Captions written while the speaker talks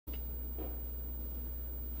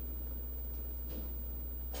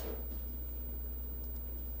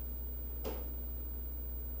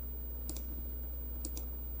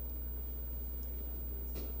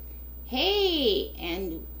Hey,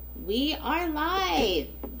 and we are live.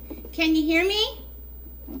 Can you hear me?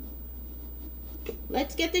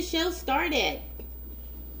 Let's get the show started.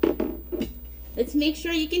 Let's make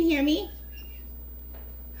sure you can hear me.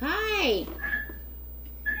 Hi.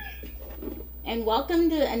 And welcome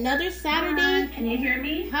to another Saturday. Can you hear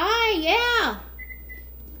me? Hi, yeah.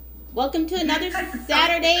 Welcome to another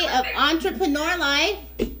Saturday of Entrepreneurlife.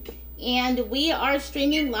 And we are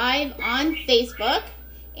streaming live on Facebook.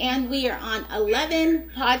 And we are on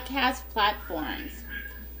 11 podcast platforms.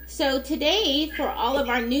 So today, for all of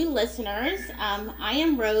our new listeners, I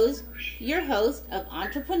am Rose, your host of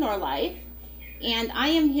Entrepreneurlife. And I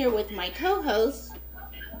am here with my co-host.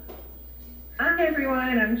 Hi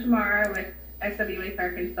everyone, I'm Shamara with SWA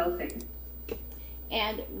Consulting.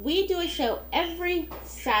 And we do a show every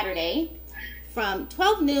Saturday from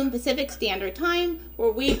 12 noon Pacific Standard Time, where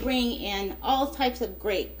we bring in all types of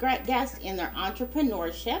great guests in their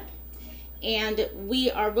entrepreneurship. And we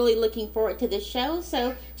are really looking forward to this show.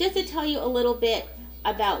 So just to tell you a little bit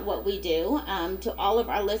about what we do, to all of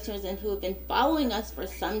our listeners and who have been following us for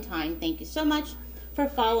some time, thank you so much for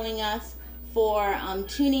following us, for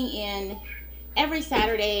tuning in every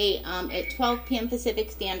Saturday at 12 p.m.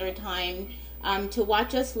 Pacific Standard Time. To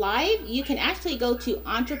watch us live, you can actually go to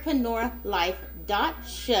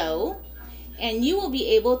entrepreneurlife.show, and you will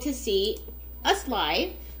be able to see us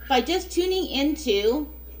live by just tuning into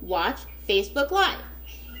Watch Facebook Live.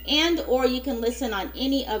 And or you can listen on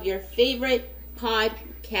any of your favorite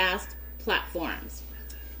podcast platforms.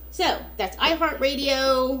 So that's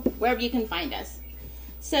iHeartRadio, wherever you can find us.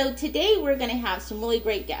 So today we're going to have some really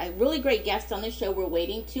great guests on the show. We're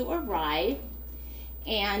waiting to arrive.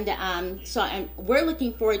 And we're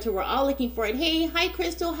all looking forward. Hey, hi,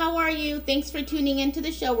 Crystal. How are you? Thanks for tuning into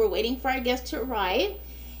the show. We're waiting for our guests to arrive.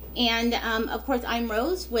 And, of course, I'm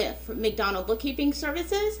Rose with McDonald Bookkeeping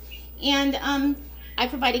Services. And I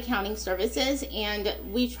provide accounting services. And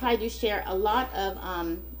we try to share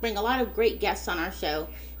bring a lot of great guests on our show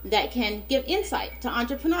that can give insight to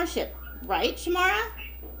entrepreneurship. Right, Shamara?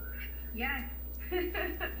 Yes.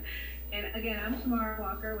 And again, I'm Shamara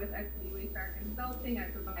Walker with SWA Consulting. I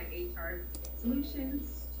provide HR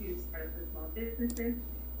solutions to startups and small businesses.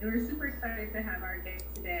 And we're super excited to have our guest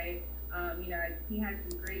today. He has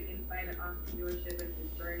some great insight on entrepreneurship and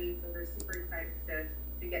his journey, so we're super excited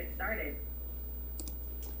to get started.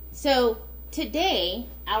 So today,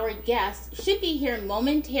 our guest should be here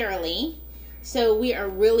momentarily. So we are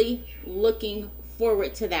really looking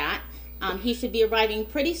forward to that. He should be arriving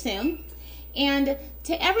pretty soon. And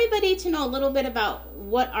to everybody to know a little bit about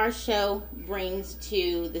what our show brings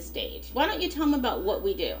to the stage. Why don't you tell them about what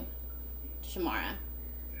we do, Shamara?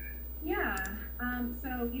 Yeah. Our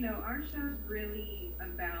show is really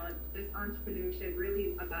about this entrepreneurship,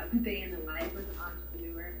 really about the day in the life of an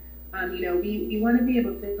entrepreneur. We want to be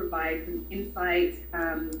able to provide some insight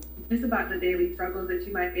just about the daily struggles that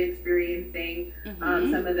you might be experiencing,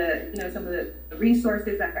 some of the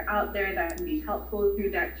resources that are out there that can be helpful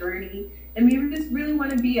through that journey. And we just really want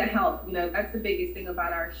to be a help. That's the biggest thing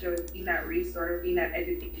about our show, is being that resource, being that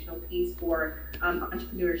educational piece for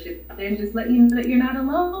entrepreneurship out there, and just let you know that you're not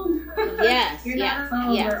alone. Yes, you're not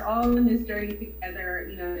alone. Yes. We're all in this journey together.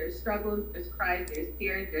 There's struggles, there's cries, there's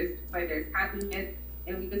tears, there's joy, there's happiness.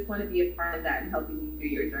 And we just want to be a part of that and helping you through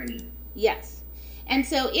your journey. Yes. And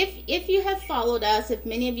so if you have followed us, if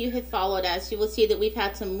many of you have followed us, you will see that we've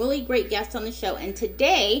had some really great guests on the show. And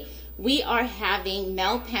today we are having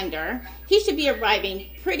Mel Penders. He should be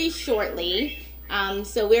arriving pretty shortly.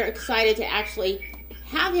 So we're excited to actually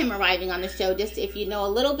have him arriving on the show. Just if you know a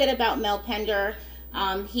little bit about Mel Penders,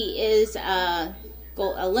 he is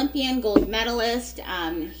Olympian, gold medalist.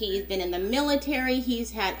 He's been in the military.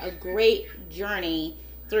 He's had a great journey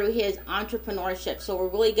through his entrepreneurship. So we're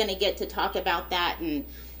really going to get to talk about that and,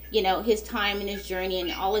 his time and his journey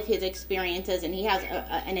and all of his experiences. And he has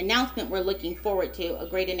an announcement we're looking forward to, a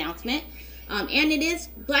great announcement. And it is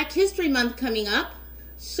Black History Month coming up.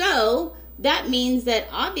 So that means that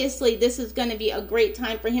obviously this is going to be a great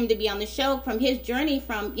time for him to be on the show from his journey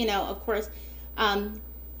from, of course,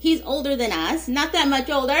 he's older than us, not that much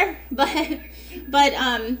older, but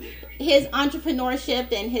his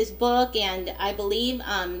entrepreneurship and his book, and I believe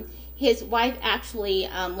his wife actually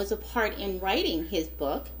was a part in writing his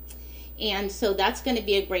book, and so that's going to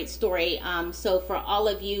be a great story. So for all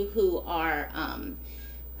of you who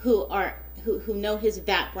know his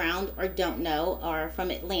background or don't know, or from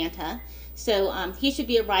Atlanta, so he should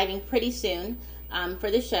be arriving pretty soon for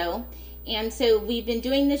the show. And so we've been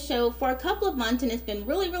doing this show for a couple of months, and it's been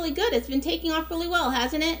really, really good. It's been taking off really well,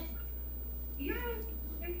 hasn't it? Yes,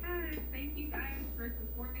 it has. Thank you guys for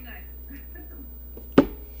supporting us.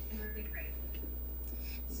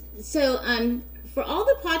 So, for all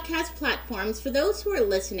the podcast platforms, for those who are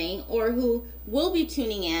listening or who will be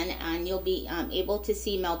tuning in, and you'll be able to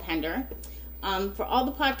see Mel Pender. For all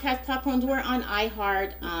the podcast platforms, we're on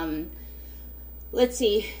iHeart.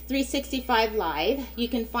 365 Live. You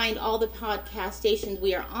can find all the podcast stations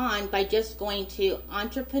we are on by just going to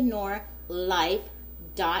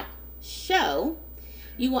Entrepreneurlife.show.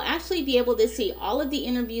 You will actually be able to see all of the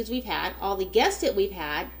interviews we've had, all the guests that we've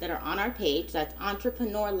had that are on our page. That's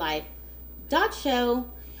Entrepreneurlife.show.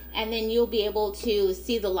 And then you'll be able to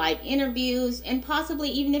see the live interviews, and possibly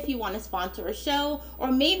even if you want to sponsor a show,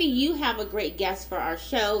 or maybe you have a great guest for our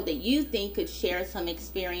show that you think could share some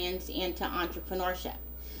experience into entrepreneurship.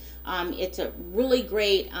 It's a really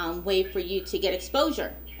great way for you to get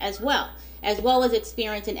exposure as well as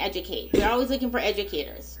experience and educate. We're always looking for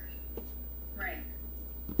educators. Right.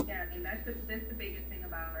 Yeah, I mean, that's the biggest thing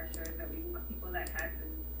about our show, is that we want people that have some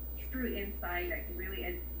true insight that can really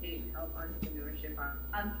educate and help entrepreneurs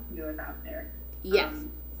out there. Yes.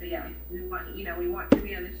 So yeah, we want to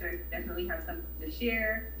be on the show, definitely have something to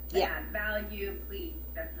share, add value. Please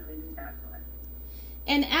definitely reach out to us.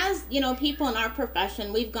 And as people in our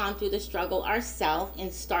profession, we've gone through the struggle ourselves in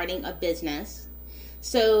starting a business.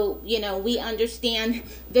 So, we understand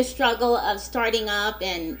the struggle of starting up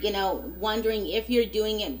and, wondering if you're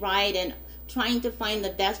doing it right and trying to find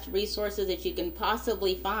the best resources that you can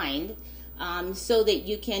possibly find, so that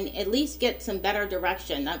you can at least get some better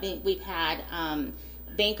direction. I mean, we've had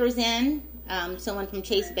bankers in, someone from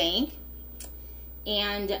Chase Bank,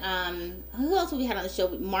 and who else have we had on the show?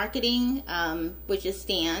 Marketing, which is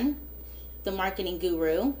Stan, the marketing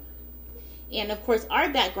guru. And of course, our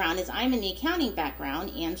background is I'm in the accounting background,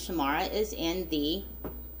 and Shamara is in the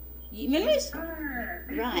human resources.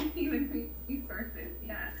 Right. Human resources,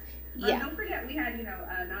 yeah. Don't forget, we had,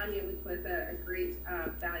 Nadia, which was a great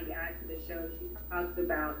value add to the show. She talks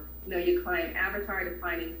about, your client avatar,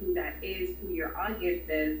 defining who that is, who your audience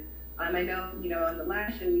is. I know, on the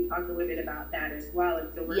last show, we talked a little bit about that as well.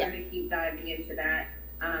 And so we're going to keep diving into that.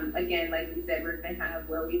 Again, like we said, we're going to have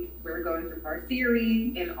we're going through our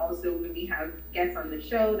series, and also when we have guests on the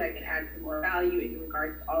show that can add some more value in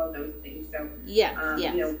regards to all of those things. So,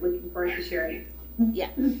 looking forward to sharing.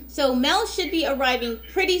 Yeah. So Mel should be arriving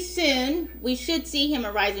pretty soon. We should see him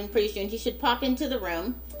arriving pretty soon. He should pop into the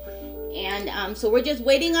room. And so we're just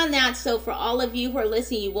waiting on that. So for all of you who are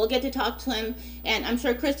listening, you will get to talk to him. And I'm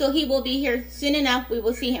sure, Crystal, he will be here soon enough. We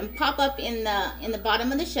will see him pop up in the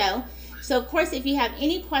bottom of the show. So, of course, if you have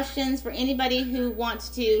any questions for anybody who wants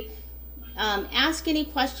to ask any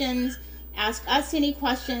questions, ask us any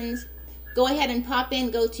questions, go ahead and pop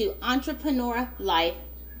in. Go to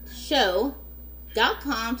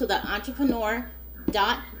entrepreneurlifeshow.com, to the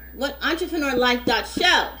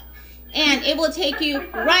entrepreneurlife.show, and it will take you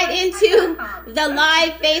right into the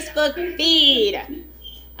live Facebook feed.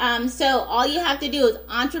 So all you have to do is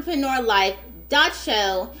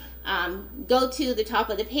entrepreneurlife.show. Go to the top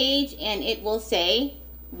of the page, and it will say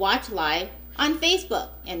watch live on Facebook,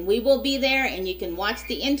 and we will be there, and you can watch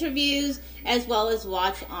the interviews as well as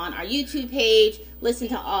watch on our YouTube page, listen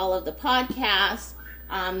to all of the podcasts.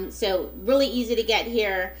 So really easy to get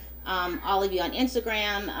here. All of you on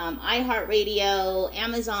Instagram, iHeartRadio,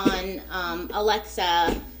 Amazon,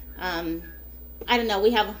 Alexa. I don't know.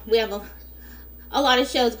 We have a lot of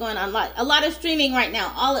shows going on, a lot of streaming right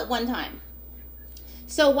now, all at one time.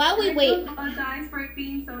 So while we wait, I apologize for it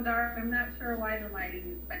being so dark. I'm not sure why the lighting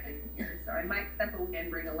is better here, so I might step away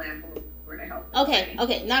and bring a lamp over to help. Okay,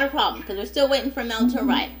 not a problem, because we're still waiting for Mel to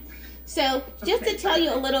arrive. So just to tell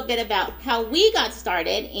you a little bit about how we got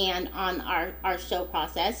started and on our show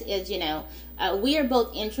process is, we are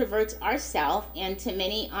both introverts ourselves, and to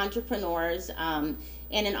many entrepreneurs, and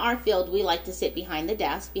in our field, we like to sit behind the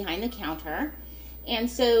desk, behind the counter.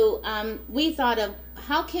 And so we thought of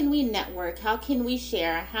how can we network, how can we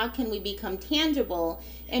share, how can we become tangible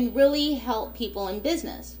and really help people in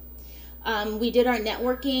business. We did our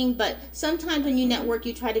networking, but sometimes when you network,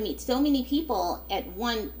 you try to meet so many people at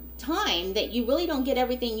one time that you really don't get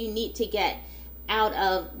everything you need to get out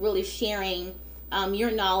of really sharing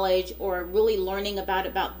your knowledge or really learning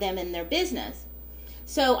about them and their business.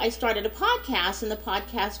 So I started a podcast, and the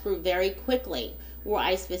podcast grew very quickly, where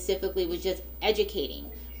I specifically was just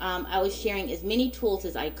educating. I was sharing as many tools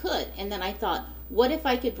as I could, and then I thought, what if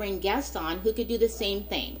I could bring guests on who could do the same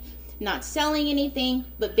thing? Not selling anything,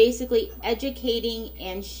 but basically educating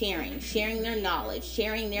and sharing their knowledge,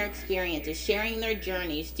 sharing their experiences, sharing their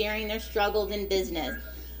journeys, sharing their struggles in business,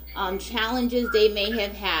 challenges they may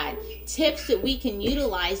have had, tips that we can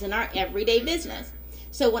utilize in our everyday business.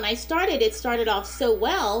 So when I started, it started off so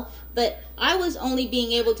well, but I was only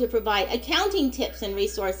being able to provide accounting tips and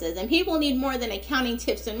resources, and people need more than accounting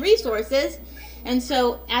tips and resources. And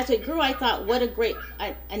so as it grew, I thought, what a great,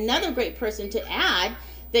 another great person to add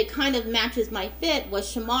that kind of matches my fit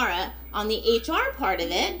was Shamara on the HR part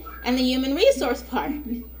of it and the human resource part.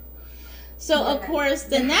 So, of course,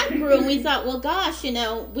 then that grew, and we thought, well, gosh,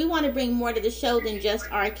 we want to bring more to the show than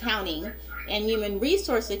just our accounting and human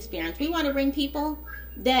resource experience. We want to bring people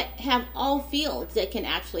that have all fields that can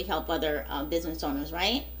actually help other business owners,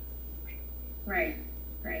 right? Right.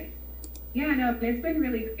 Yeah, no, it's been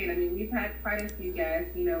really great. I mean, we've had quite a few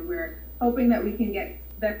guests. We're hoping that we can get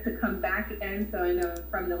them to come back again. So I know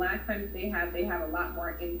from the last time they have a lot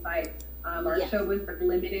more insight. Our show was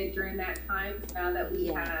limited during that time. So now that we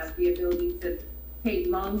have the ability to take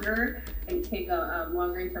longer and take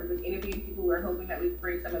longer in terms of interviewing people, we're hoping that we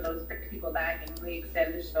bring some of those people back and really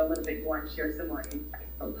extend the show a little bit more and share some more insight.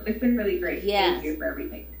 So it's been really great. Yes. Thank you for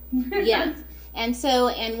everything. Yes. And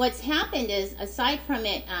what's happened is, aside from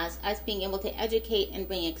it as us being able to educate and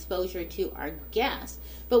bring exposure to our guests,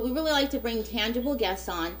 but we really like to bring tangible guests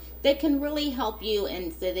on that can really help you,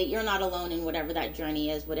 and so that you're not alone in whatever that journey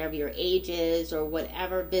is, whatever your age is or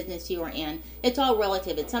whatever business you are in. It's all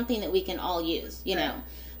relative. It's something that we can all use,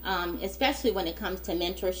 especially when it comes to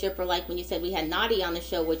mentorship, or like when you said we had Nadi on the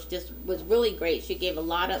show, which just was really great. She gave a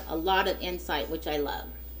lot of insight, which I love.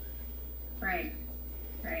 Right.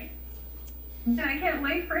 And I can't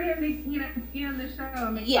wait for him to be on the show.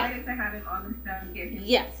 I'm excited to have him on the show and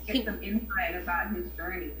get some insight about his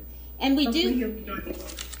journey. And we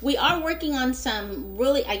are working on some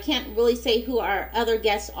I can't really say who our other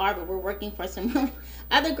guests are, but we're working for some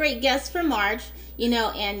other great guests for March,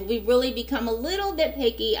 and we've really become a little bit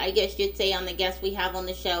picky, I guess you'd say, on the guests we have on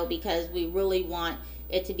the show, because we really want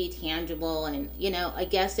it to be tangible and, a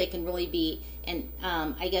guest that can really be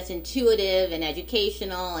intuitive and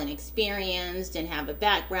educational and experienced and have a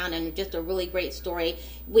background and just a really great story.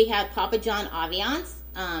 We had Papa John Aviance,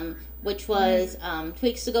 which was 2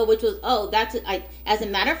 weeks ago, which was, as a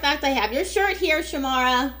matter of fact, I have your shirt here,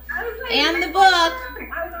 Shamara, and the book.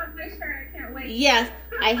 I want my shirt. I can't wait. Yes,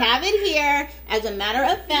 I have it here. As a matter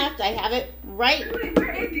of fact, I have it right.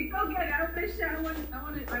 Where is it? Go get it.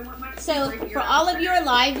 I want my So, for all of you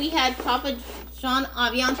alive, we had Papa John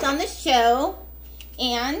Aviance on the show,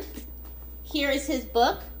 and here is his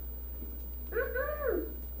book.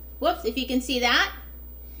 Whoops, if you can see that.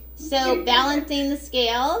 So, Balancing the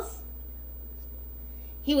Scales.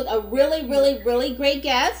 He was a really, really, really great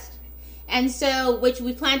guest. And so, which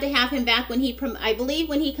we plan to have him back when I believe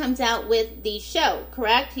when he comes out with the show,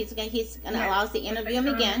 correct? He's gonna allow us to interview him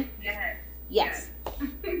again. Yes.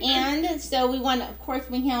 And so we want to, of course,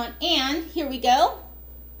 bring him on. And here we go.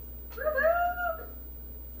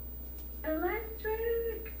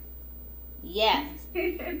 Electric. Yes.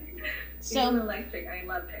 So electric. I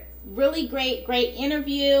love it. Really great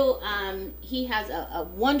interview. He has a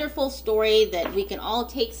wonderful story that we can all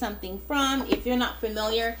take something from. If you're not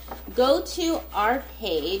familiar, go to our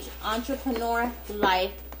page,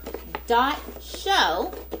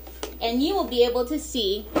 Entreprenuerlife.show, and you will be able to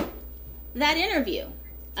see that interview.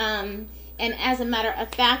 And as a matter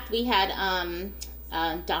of fact, we had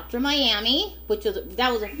Dr. Miami,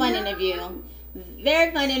 that was a fun interview.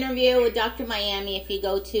 Very fun interview with Dr. Miami. If you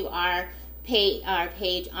go to our page,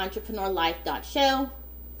 Entreprenuerlife.show,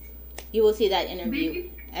 you will see that interview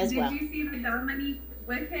as well. Did you see the Dominique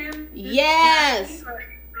with him? Yes.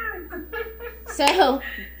 So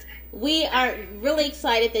we are really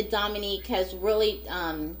excited that Dominique has really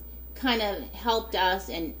kind of helped us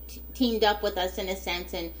and teamed up with us in a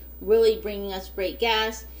sense, and really bringing us great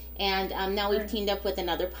guests. And now we've teamed up with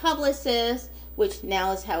another publicist, which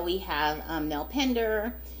now is how we have Mel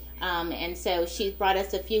Penders. And so she's brought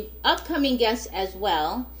us a few upcoming guests as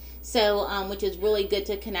well. So, which is really good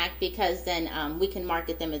to connect, because then we can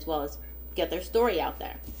market them as well as get their story out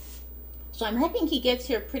there. So I'm hoping he gets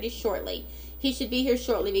here pretty shortly. He should be here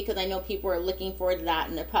shortly, because I know people are looking forward to that,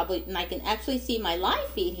 and and I can actually see my live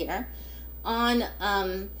feed here on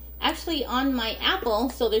actually on my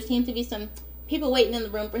Apple. So there seems to be some people waiting in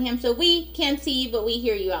the room for him. So we can't see you, but we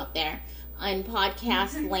hear you out there in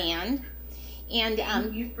podcast land. And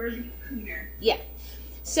yeah.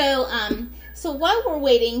 So so while we're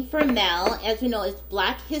waiting for Mel, as we know, it's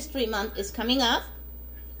Black History Month is coming up,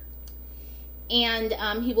 and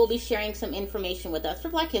he will be sharing some information with us for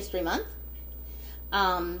Black History Month.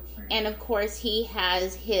 And of course, he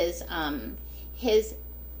has his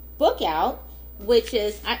book out, which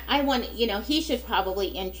is I want, he should probably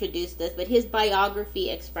introduce this, but his biography,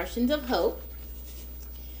 Expressions of Hope.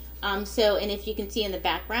 And if you can see in the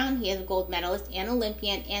background, he is a gold medalist and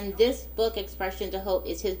Olympian. And this book, Expression to Hope,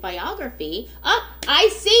 is his biography. Oh, I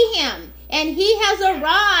see him. And he has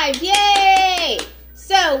arrived. Yay!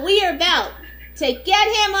 So we are about to get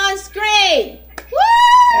him on screen.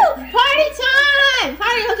 Woo! Party time!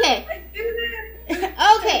 Party, okay.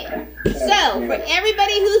 Okay. So, for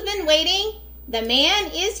everybody who's been waiting, the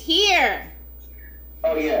man is here.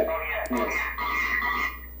 Oh, yeah. Yes.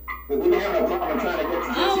 But we have no problem trying to get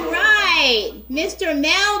you. All right. Mr.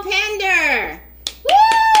 Mel Penders.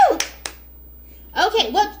 Woo!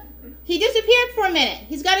 Okay, whoops. He disappeared for a minute.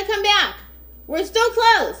 He's got to come back. We're still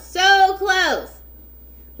close. So close.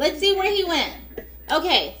 Let's see where he went.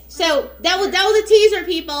 Okay, so that was a teaser,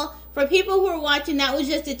 people. For people who are watching, that was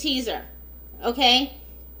just a teaser. Okay?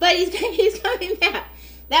 But he's coming back.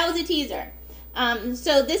 That was a teaser.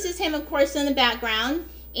 So this is him, of course, in the background.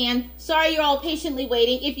 And sorry you're all patiently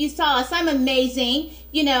waiting. If you saw us, I'm amazing.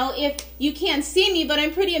 You know, if you can't see me, but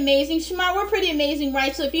I'm pretty amazing. Shamar, we're pretty amazing,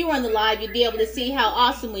 right? So if you were on the live, you'd be able to see how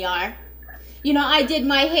awesome we are. You know, I did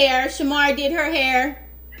my hair. Shamar did her hair.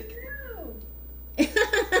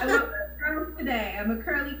 Today. I'm a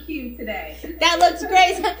curly Q today. That looks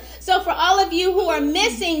great. So for all of you who are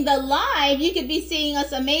missing the live, you could be seeing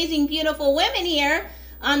us amazing, beautiful women here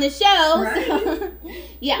on the show. Right. So,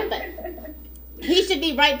 yeah, but he should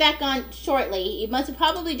be right back on shortly. He must have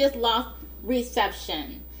probably just lost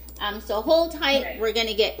reception. So hold tight. Okay. We're going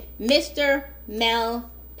to get Mr.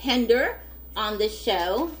 Mel Penders on the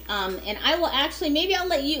show. And I will actually, maybe I'll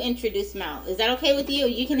let you introduce Mel. Is that okay with you?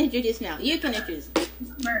 You can introduce Mel. You can introduce.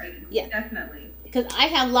 Right. Yeah. Definitely. Because I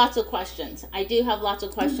have lots of questions. I do have lots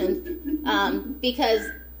of questions. Because,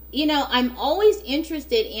 you know, I'm always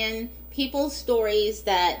interested in people's stories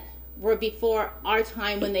that were before our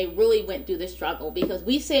time when they really went through the struggle. Because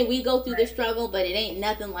we say we go through the struggle, but it ain't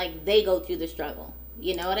nothing like they go through the struggle.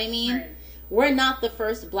 You know what I mean? Right. We're not the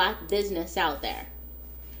first black business out there.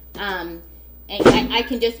 And I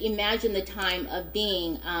can just imagine the time of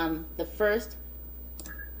being the first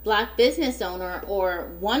black business owner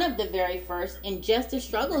or one of the very first, and just the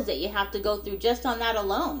struggles that you have to go through just on that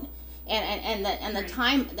alone, and the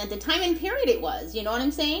time and period it was. You know what I'm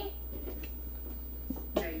saying?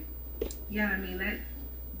 Right. Yeah, I mean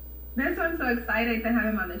that's why I'm so excited to have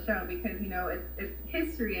him on the show, because you know it's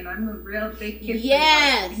history, and I'm a real big history.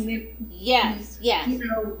 Yes. Yes. You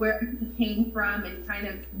know where he came from, and kind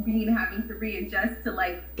of having to readjust to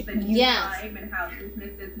like the new time and how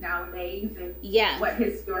business is nowadays, and what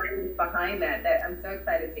his story is behind that. That I'm so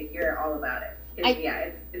excited to hear all about it.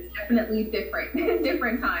 It's definitely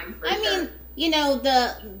different times. I mean, you know,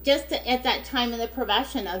 at that time in the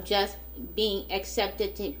profession of just being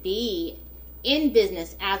accepted to be in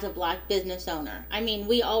business as a black business owner. I mean,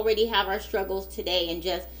 we already have our struggles today and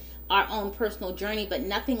just our own personal journey, but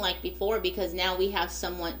nothing like before, because now we have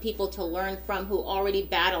people to learn from who already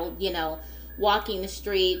battled, you know, walking the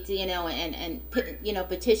streets, you know, and you know,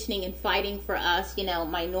 petitioning and fighting for us, you know,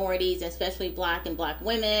 minorities, especially black and black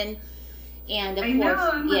women. And of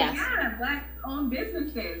course, black-owned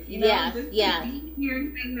businesses. You know, just to be here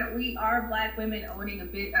and saying that we are black women owning a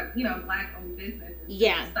bit of, you know, black-owned business is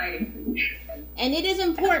exciting. And it is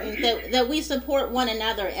important that we support one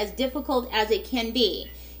another, as difficult as it can be.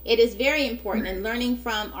 It is very important, and learning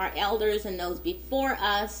from our elders and those before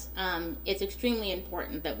us, it's extremely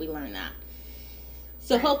important that we learn that.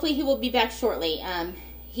 So hopefully he will be back shortly.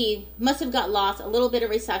 He must have got lost, a little bit of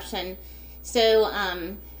reception. So,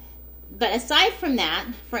 but aside from that,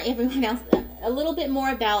 for everyone else, a little bit more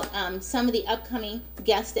about some of the upcoming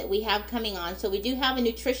guests that we have coming on. So we do have a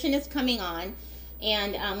nutritionist coming on,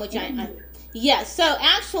 and so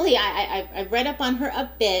actually I read up on her a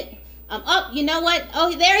bit. You know what?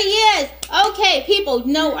 Oh, there he is. Okay, people,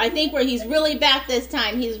 no, I think he's really back this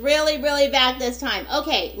time. He's really, really back this time.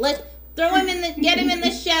 Okay, let's get him in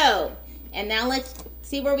the show. And now let's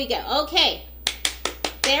see where we go. Okay.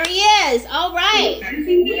 There he is. All right.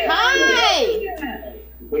 Hi.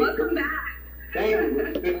 Welcome back. Thank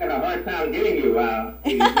you. We've had a hard time getting you.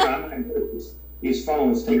 These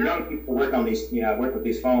phones. Take young people to work on these. Work with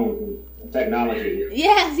these phones and technology.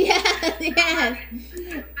 Yes.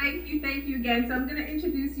 Thank you again. So I'm going to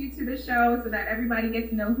introduce you to the show so that everybody gets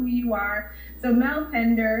to know who you are. So Mel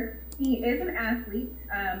Penders, he is an athlete,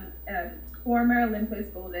 a former Olympian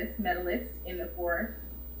gold medalist in the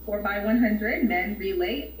 4x100 men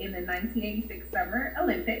relay in the 1986 Summer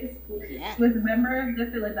Olympics. Yes. Was a member of the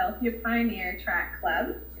Philadelphia Pioneer Track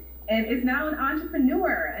Club, and is now an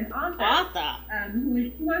entrepreneur, an author,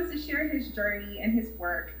 who wants to share his journey and his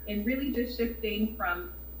work in really just shifting from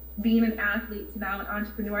being an athlete to now an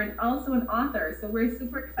entrepreneur and also an author. So we're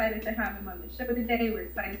super excited to have him on the show today. We're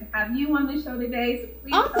excited to have you on the show today. So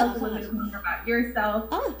please tell us a little bit more about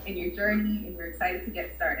yourself and your journey, and we're excited to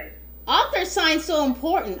get started. Author sounds so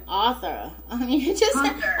important. Author. I mean, it just,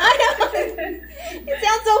 Author. it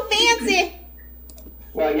sounds so fancy.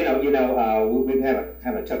 Well, we've been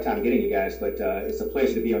having a tough time getting you guys, but it's a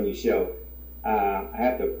pleasure to be on your show. I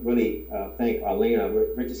have to really thank Arlena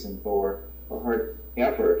Richardson for her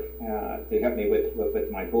effort to help me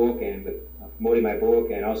with my book and with promoting my book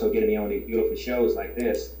and also getting me on these beautiful shows like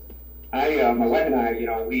this. My wife and I,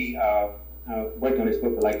 we worked on this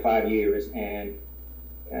book for like 5 years, and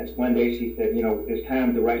one day she said, it's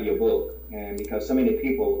time to write your book. And because so many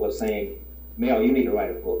people were saying, Mel, you need to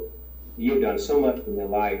write a book. You've done so much in your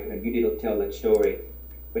life, and you need to tell that story,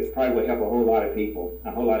 which probably would help a whole lot of people,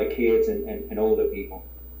 a whole lot of kids and older people.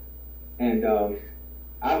 And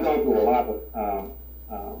I've gone through a lot of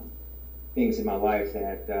things in my life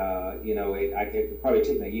that, I could probably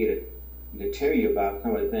take a year to tell you about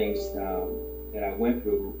some of the things that I went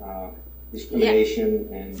through, discrimination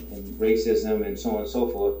and racism and so on and so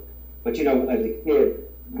forth. But, as a kid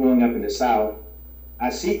growing up in the South, I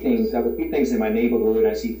would see things in my neighborhood.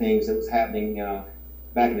 I see things that was happening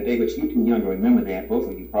back in the day, but you're too young to remember that, both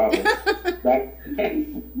of you probably.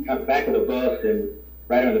 back of the bus and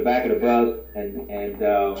right on the back of the bus and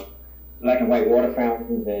black and white water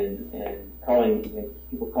fountains and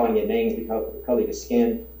people calling your names because of the color of your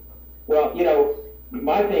skin. Well,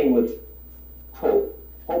 my thing was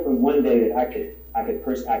hoping one day that I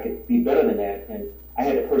could be better than that, and I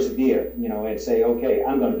had to persevere, and say, okay,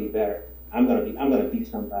 I'm going to be better. I'm going to be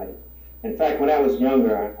somebody. In fact, when I was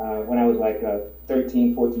younger, when I was like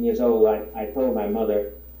 13, 14 years old, I told my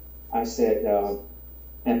mother, I said,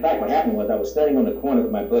 in fact, what happened was I was standing on the corner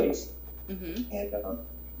with my buddies. Mm-hmm. And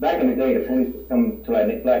back in the day, the police would come to our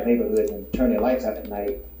black neighborhoods and turn their lights out at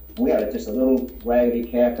night. We had just a little raggedy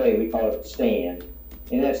cafe, we call it the Stand.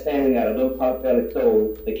 In that stand, we had a little pot-bellied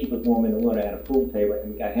stove that keep us warm in the winter, and a pool table,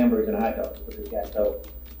 and we got hamburgers and hot dogs with this gas stove.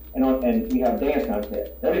 And we have dance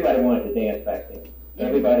contests. Everybody wanted to dance back then.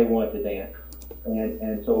 Everybody wanted to dance.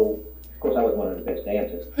 And so, of course, I was one of the best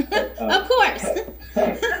dancers. But, of course.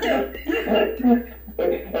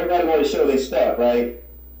 Everybody wanted to show their stuff, right?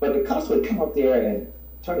 But the cops would come up there and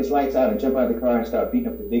turn his lights out and jump out of the car and start beating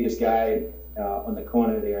up the biggest guy on the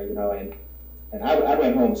corner there, and I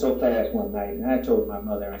went home so fast one night, and I told my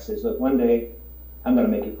mother, I said, look, one day I'm going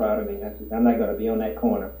to make you proud of me. I said, I'm not going to be on that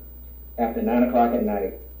corner after 9 o'clock at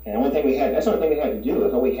night. And that's the only thing we had to do.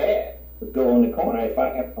 That's all we had, was go on the corner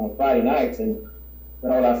on Friday nights and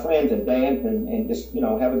with all our friends and dance and just,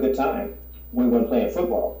 have a good time when we weren't playing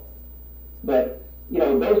football. But,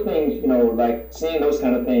 those things, like seeing those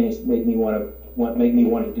kind of things make me want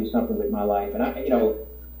to do something with my life. And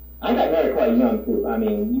I got married quite young, too. I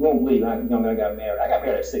mean, you won't believe how young I got married. I got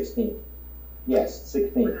married at 16. Yes,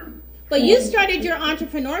 16. But you started your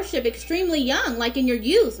entrepreneurship extremely young, like in your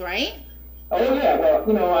youth, right? Oh, yeah.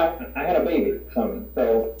 Well, I had a baby coming,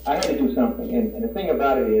 so I had to do something. And the thing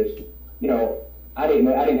about it is, I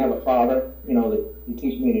didn't have a father, to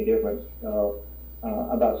teach me any difference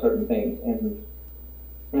about certain things.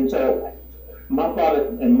 And so my father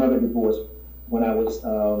and mother divorced when I was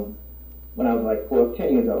like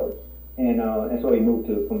 10 years old. And so we moved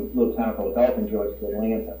from a little town called Dolphin, Georgia, to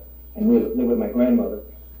Atlanta, and lived with my grandmother.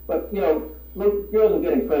 But, little girls were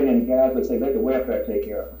getting pregnant, and guys would say, let the welfare take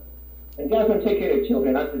care of them. And guys want to take care of their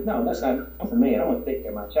children. I said, no, that's not, I'm a man. I want to take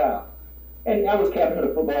care of my child. And I was captain of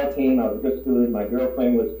the football team. I was a good student. My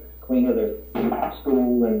girlfriend was queen of the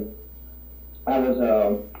school, and I was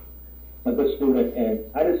a good student. And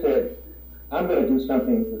I just said, I'm going to do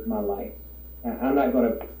something with my life. I'm not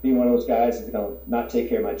going to be one of those guys that's going to not take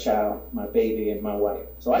care of my child, my baby, and my wife.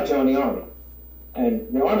 So I joined the Army.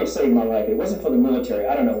 And the Army saved my life. It wasn't for the military.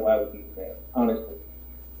 I don't know why I would be there, honestly.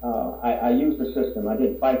 I used the system. I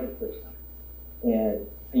didn't fight the system. And,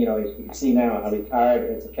 as you can see now, I retired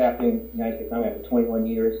as a captain in the United States Army after 21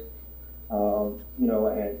 years. And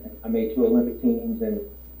I made 2 Olympic teams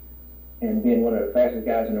and being one of the fastest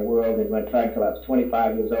guys in the world, and went track until I was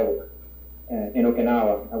 25 years old. In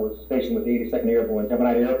Okinawa, I was stationed with the 82nd Airborne, jumping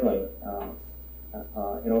out of the airplane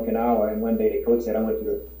in Okinawa. And one day the coach said, I want you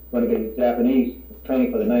to run against the Japanese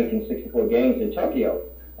training for the 1964 games in Tokyo.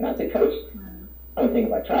 And I said, Coach, I don't think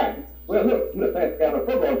about track. Well, look, you're the fastest guy on the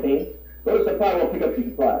football team. Go to supply, we'll pick up your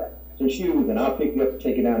supplies, some shoes, and I'll pick you up and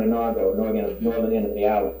take you down to Nargo, northern end of the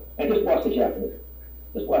island, and just watch the Japanese.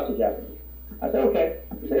 Just watch the Japanese. I said, okay.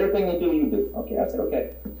 He said, everything they do, you do. Okay, I said,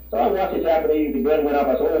 okay. So I watched the Japanese, the gun went up.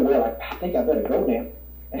 I said, oh, well, I think I better go now.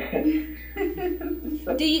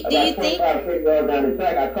 Do you think? 30 yards down the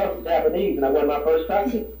track, I caught the Japanese and I won my first track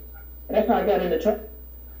meet. And that's how I got in the track.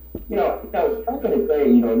 Back in the day,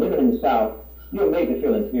 living in the South, you're made to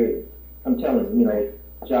feel inferior. I'm telling you,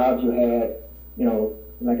 jobs you had,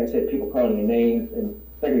 like I said, people calling your names and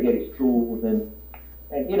segregated schools and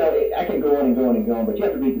I can go on and go on and go on, but you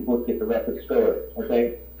have to read the book to get the rest of the story,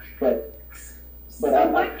 okay?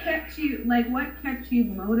 What kept you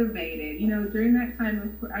motivated? During that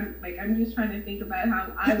time, I'm just trying to think about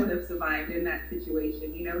how I would have survived in that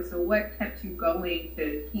situation. So what kept you going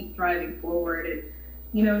to keep driving forward and,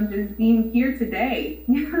 just being here today?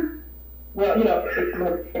 Well,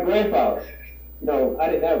 my grandfather. I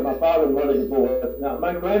didn't have my father and mother divorced. Now,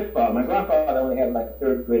 my grandfather only had like a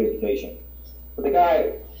third grade education. But the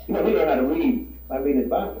guy, he learned how to read by reading his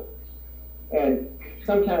Bible. And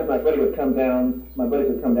sometimes my buddies would come down,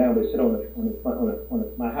 we'd sit on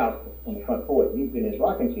my house, on the front porch. He'd be in his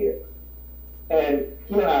rocking chair. And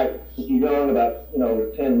how if you're young, about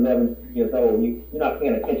 10, 11 years old, you're not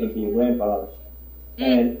paying attention to your grandfather.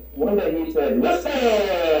 And one day he said,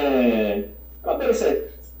 "Listen!" My buddy said,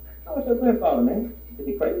 "Oh, what's your grandfather, man? Is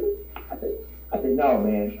he crazy?" I said, "No,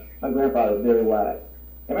 man. My grandfather is very wise."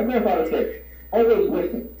 And my grandfather said, "Always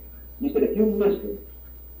listen." He said, "If you listen,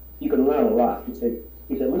 you can learn a lot." He said,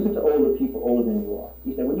 "Listen to older people older than you are."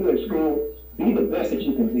 He said, "When you're in school, be the best that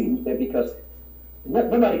you can be." He said, "Because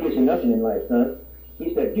nobody gives you nothing in life, son."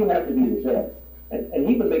 He said, "You have to be the best." And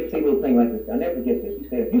he would say a little thing like this. I'll never forget this. He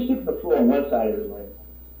said, "If you sleep on the floor on one side of the room,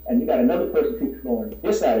 and you got another person sleeping on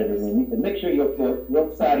this side of the room, he said, make sure your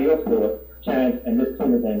side of your floor shines and looks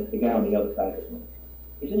thinner than the guy on the other side of the room."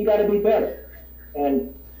 He said, "You got to be better."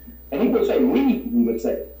 And he would say, "Read," he would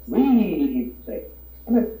say. "Read," he would say.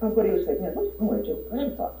 And my buddy would say, "Man, what's wrong with your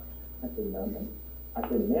grandfather?" I said, "No, man." I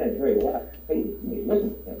said, "Man, it's very wise. Hey, you need to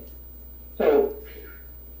listen to him." So,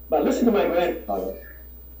 by listening to my grandfather,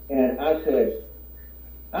 and I said,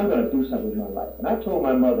 I'm going to do something with my life. And I told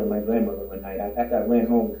my mother and my grandmother one night, after I ran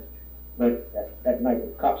home, that night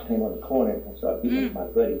the cops came on the corner and started beating my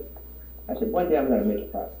buddy. I said, one day I'm going to make it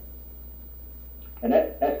private. And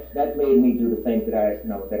that made me do the things that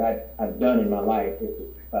I've done in my life.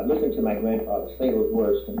 By listening to my grandfather say those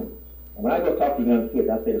words to me. And when I go talk to young kids,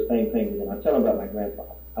 I say the same thing to them. I tell them about my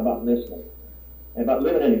grandfather, about listening, and about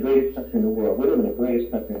living in the greatest country in the world. We live in the greatest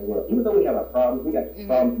country in the world. Even though we have our problems, we got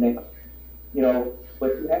problems now,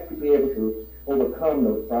 but you have to be able to overcome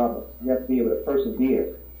those problems. You have to be able to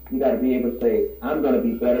persevere. You got to be able to say, I'm going to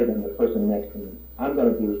be better than the person next to me. I'm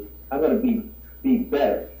going to be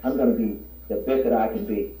better. I'm going to be the best that I can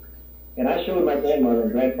be. And I showed my grandmother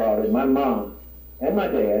and grandfather and my mom and my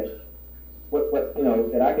dad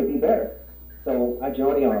that I could be better. So I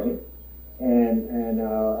joined the Army, and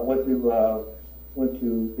I went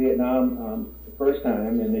to Vietnam the first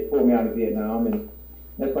time, and they pulled me out of Vietnam, and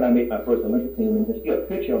that's when I made my first Olympic team. And there's still a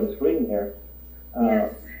picture on the screen there.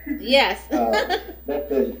 Yes. That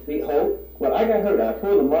says "Be Hope." Well, I got hurt. I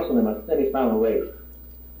pulled a muscle in my semi-spinal raise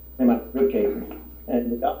in my rib cage,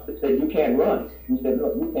 and the doctor said, "You can't run." He said,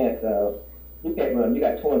 "Look, you can't run. You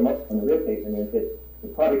got torn muscle in the rib cage." And he said,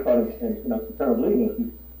 "It probably caused internal bleeding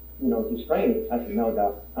if you strain it." I said, "No,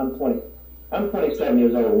 doc. I'm 27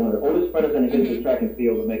 years old. One of the oldest sprinters in the history of track and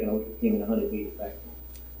field with making Olympic team in 100 meters back.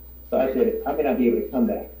 So I said, how can I be able to come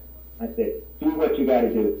back? I said, do what you got to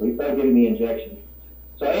do. So he started giving me injections.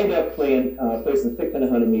 So I ended up placing 6 and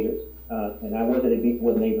 100 meters, and I wasn't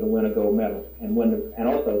able to win a gold medal, and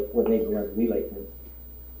also wasn't able to run the relay team.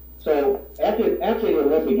 So after the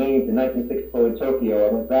Olympic Games in 1964 in Tokyo,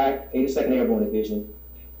 I went back, 82nd Airborne Division,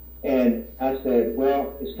 and I said,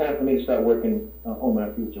 well, it's time for me to start working on my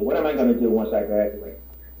future. What am I going to do once I graduate?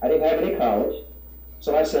 I didn't have any college,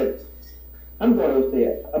 so I said, I'm going to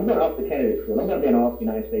OCS. I'm going off the candidate school. I'm going to be an officer of the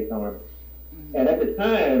United States Army. And at the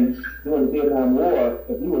time, during the Vietnam War,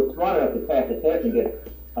 if you were smart enough to pass the test and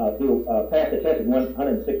pass the test at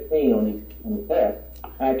 116 on the test,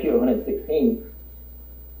 IQ 116,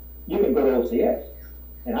 you can go to OCS.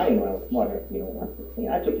 And I didn't know I was smart enough to be on 116.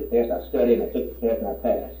 I took the test, I studied, and I took the test, and I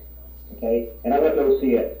passed. Okay? And I went to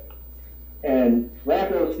OCS. And right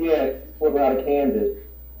after OCS, Fort Riley, Kansas,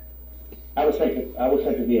 I was sent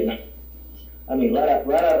to Vietnam. I mean, right out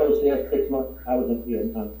of OCS, 6 months, I was in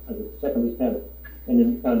Vietnam as a second lieutenant in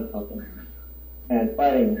the Sun Company and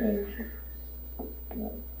fighting and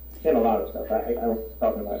did a lot of stuff. I was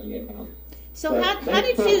talking about Vietnam. So how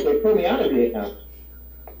did you... They pulled me out of Vietnam.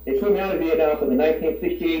 They put me out of Vietnam for the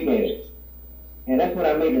 1968 Games. And that's when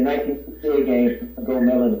I made the 1968 Games, a gold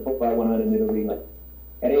medal in the 4x100 meter relay.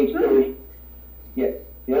 At age 30, yeah,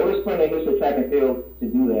 the oldest sprinter in history of track and field to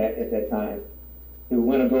do that at that time. to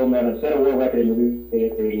win a gold medal and set a world record in the relay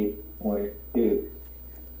at 80.2.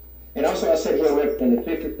 And also I set world record in the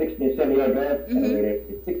 50, 60, and 70 yard dash.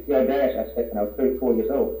 The 60 yard dash I set when I was 34 years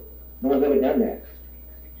old. No one's ever done that.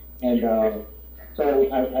 And so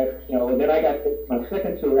then I got my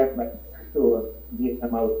second tour after my tour. I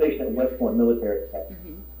was stationed at West Point Military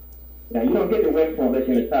Academy. Now, you don't get to West Point unless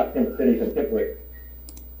you're in the top 10 cities contemporary.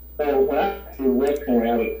 So when I went to West Point,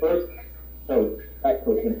 I was first track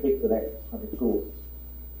coach and picked for that school.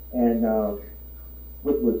 And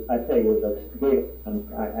which was, I tell you, was a great, I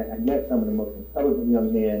met some of the most intelligent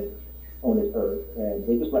young men on this earth. And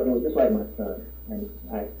they were just like my son. And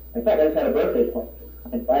in fact, I just had a birthday party.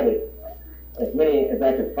 I invited as many as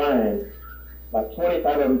I could find. About 25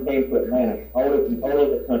 of them came to Atlanta, all over the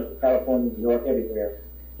country, California, New York, everywhere.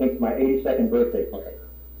 Came to my 82nd birthday party.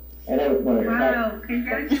 And that was one of the Wow,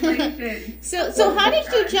 congratulations. So how did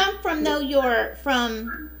you jump from you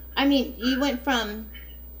went from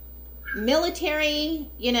military,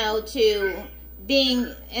 to being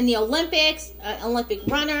in the Olympics, Olympic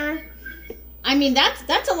runner. I mean,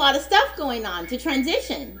 that's a lot of stuff going on to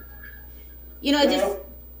transition. Yes,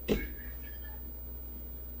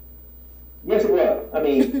 it was. I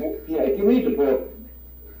mean, if you read the book,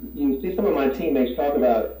 you see some of my teammates talk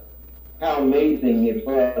about how amazing it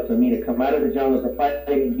was for me to come out of the jungles of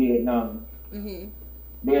fighting in Vietnam,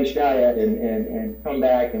 being shot at, and come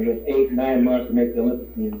back and with 8-9 months to make the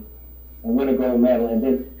Olympic team and win a gold medal and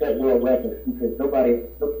then set world record. He said, nobody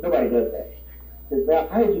does that. He says, "Now,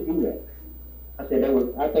 how did you do that?" I said,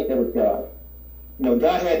 I think that was God.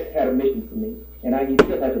 God had a mission for me, and he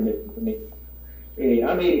still has a mission for me.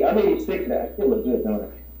 I'm 86 now. I still look good, don't I?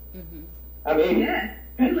 I'm 80. Yes,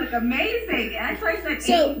 you look amazing. Actually, I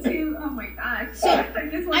said 82. Oh my gosh. So I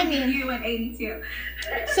just want to be you at 82.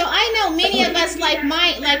 So I know many of us like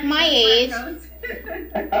my age.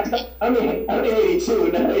 I'm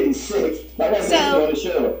 82, not 86. I wasn't on the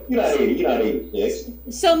show. You're not 80. You're not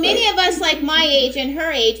 86. So many of us like my age and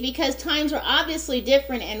her age, because times are obviously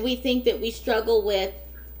different, and we think that we struggle with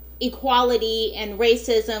equality and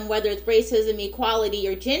racism, whether it's racism, equality,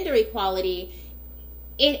 or gender equality.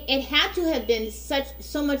 It had to have been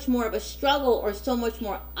so much more of a struggle, or so much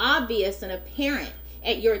more obvious and apparent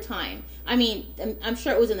at your time. I mean, I'm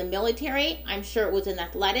sure it was in the military. I'm sure it was in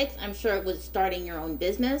athletics. I'm sure it was starting your own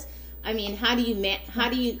business. I mean, how do you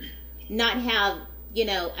not have,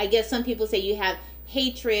 I guess some people say you have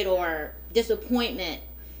hatred or disappointment,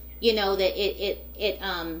 that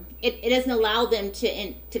it doesn't allow them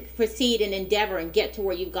to proceed and endeavor and get to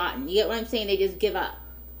where you've gotten. You get what I'm saying? They just give up.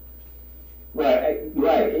 Right.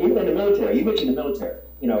 Even in the military, you mentioned the military.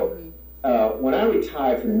 When I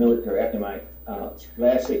retired from the military after my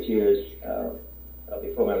last 6 years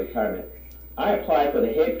before my retirement, I applied for the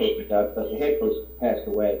head coaching job because the head coach passed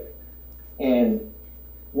away. And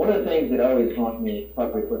one of the things that always haunted me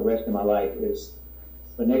probably for the rest of my life is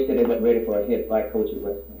the next day they went ready for a head black coach at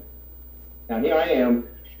West Point. Now here I am,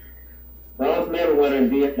 bronze medal winner in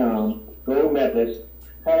Vietnam, gold medalist,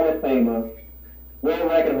 Hall of Famer,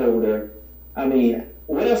 world record holder. I mean,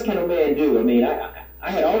 what else can a man do? I mean,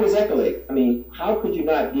 I had all this accolades. I mean, how could you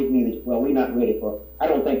not give me this? Well, we're not ready for. I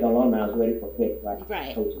don't think the alumni is ready for head black coach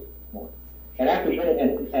at this point. And actually,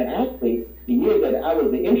 the year that I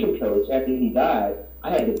was the interim coach after he died, I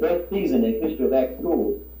had the best season in the history of that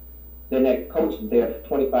school. Then that coach was there for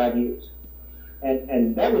 25 years.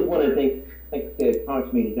 And that was one of the things that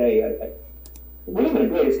haunts me today. We live in the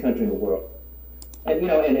greatest country in the world. And,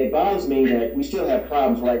 and it bothers me that we still have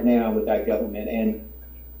problems right now with our government. And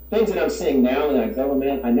things that I'm seeing now in our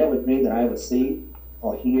government, I never dreamed that I would see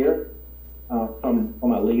or hear from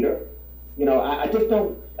a leader. I just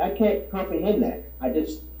don't, I can't comprehend that. I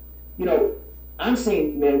just, I'm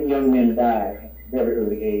seeing young men die at very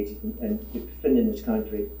early age and defending this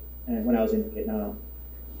country. And when I was in Vietnam.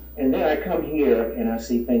 And then I come here and I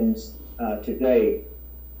see things today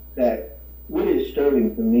that really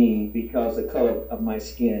disturbing to me because the color of my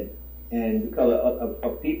skin and the color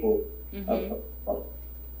of people.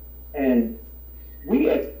 And we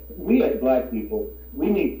as black people, we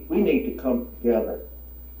need to come together,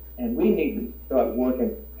 and we need to start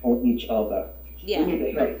working on each other. Yeah. We need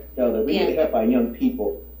to help each other. We need to help our young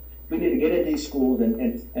people. We need to get into these schools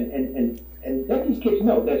and let these kids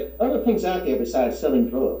know there's other things out there besides selling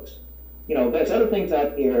drugs. There's other things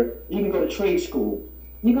out there. You can go to trade school.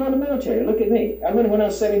 You go in the military. Look at me. I went when I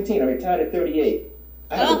was 17. I retired at 38.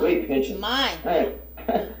 I have a great pension. I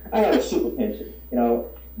have a super pension.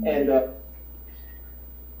 And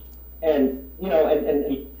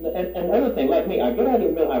another thing, like me, I get out of the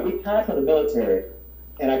military. I retire from the military,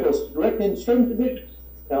 and I go straight into business.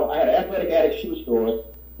 I had an athletic addict shoe store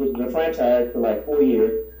which was a franchise for like 4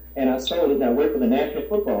 years, and I sold it, and I worked for the National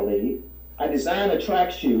Football League. I designed a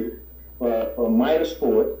track shoe for Mitre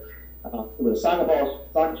Sport. It was a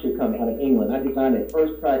soccer shoe company out of England. I designed their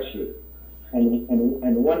first track shoe. And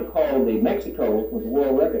the one called the Mexico was a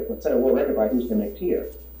world record, set a world record by Houston next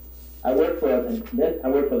year. I worked for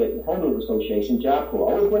the Home Builders Association, Job Corps.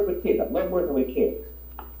 I always worked with kids. I love working with kids.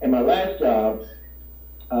 And my last job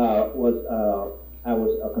was I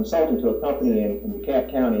was a consultant to a company in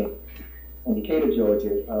DeKalb County, in Decatur,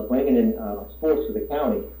 Georgia, bringing in sports to the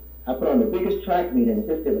county. I put on the biggest track meet in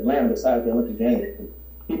the history of Atlanta besides the Olympic Games.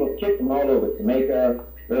 People kicked them all over: Jamaica,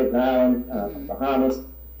 Rhode Island, Bahamas,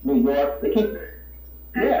 New York. They keep.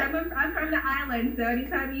 Yeah. I'm from the island, so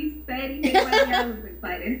anytime you say anything about the island, I'm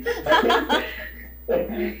excited.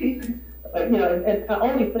 And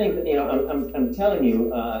only things that I'm telling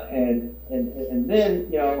you, and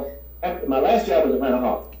then after my last job was Atlanta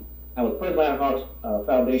Hawks. I was president of Atlanta Hawks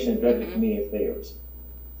Foundation Director of Community Affairs,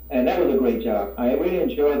 and that was a great job. I really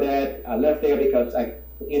enjoyed that. I left there because the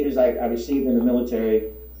injuries I received in the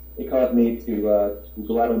military, it caused me to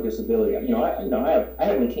go out on disability. I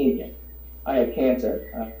have leukemia. I had cancer,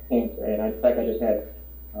 and in fact I just had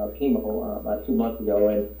chemo about 2 months ago,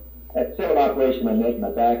 and had several operations on my neck and my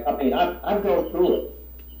back. I mean, I've gone through it,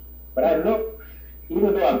 but I know,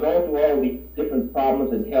 even though I've gone through all these different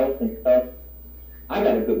problems and health and stuff, I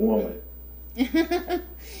got a good woman.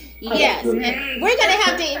 Yes, and we're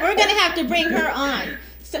gonna have to bring her on.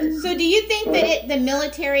 So do you think that the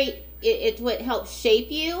military it's what helped shape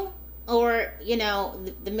you, or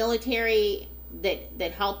the military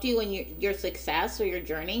that helped you in your success or your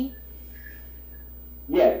journey?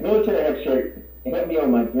 Yes, military have shaped me. It helped me on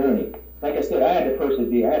my journey. Like I said, I had to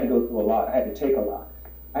persevere. I had to go through a lot. I had to take a lot.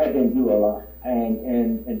 I had to endure a lot.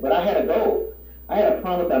 But I had a goal. I had a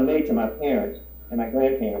promise I made to my parents and my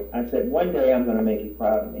grandparents. I said, one day I'm going to make you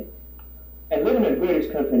proud of me. And living in the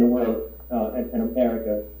greatest country in the world, in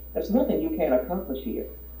America, there's nothing you can't accomplish here.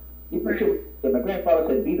 My grandfather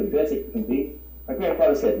said, be the best that you can be. My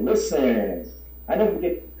grandfather said, listen. I never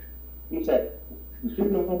forget. He said,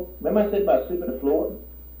 remember I said about sweeping the floor?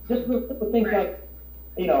 Just little things like,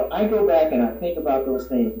 I go back and I think about those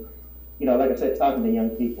things, like I said, talking to young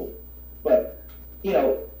people. But,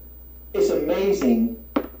 it's amazing.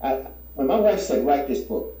 When my wife said, write this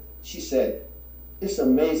book, she said, it's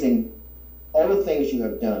amazing all the things you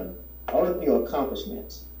have done, all of your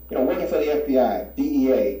accomplishments. Working for the FBI,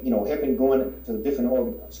 DEA, helping going to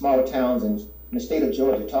different smaller towns in the state of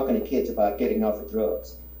Georgia, talking to kids about getting off of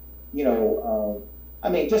drugs. I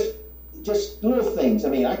mean, just little things. I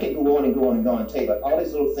mean, I could go on and tell you about all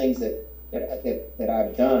these little things that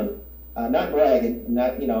I've done. Not bragging,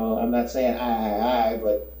 I'm not saying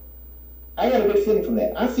but I got a good feeling from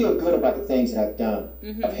that. I feel good about the things that I've done,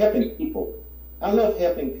 of helping people. I love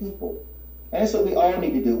helping people. And that's what we all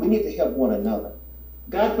need to do. We need to help one another.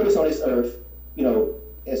 God put us on this earth,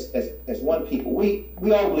 as one people. We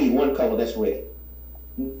all believe one color, that's red.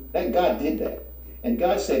 That God did that. And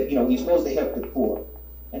God said, you're supposed to help the poor.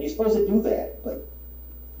 And you're supposed to do that. But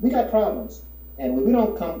we got problems. And when we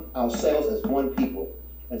don't come ourselves as one people,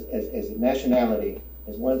 as a nationality,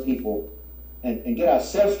 as one people, and get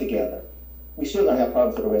ourselves together, we still going to have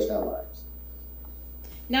problems for the rest of our lives.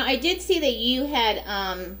 Now, I did see that you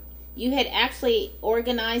had actually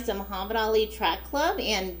organized a Muhammad Ali track club,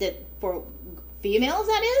 and that for females,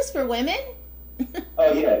 that is, for women?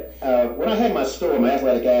 Oh, yeah. When I had my store, my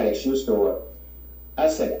Athletic Addict shoe store, I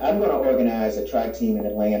said, I'm going to organize a track team in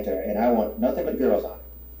Atlanta, and I want nothing but girls on it.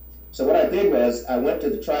 So what I did was I went to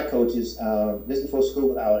the track coaches just before school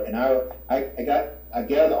was out, and I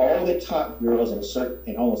gathered all the top girls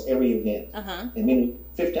in almost every event. And then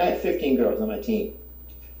I had 15 girls on my team,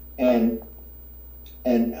 and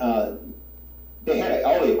they had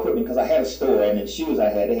all the equipment because I had a store, and the shoes I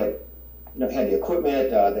had, they had the equipment.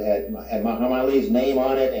 They had Muhammad Ali's name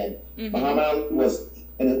on it, and Muhammad Ali was,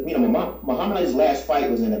 and Muhammad Ali's last fight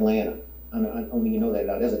was in Atlanta. I don't think you know that.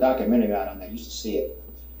 There's a documentary out on that. You used to see it.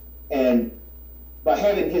 And by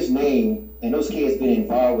having his name and those kids being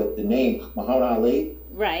involved with the name Muhammad Ali,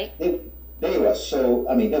 right? They were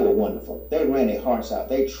they were wonderful. They ran their hearts out.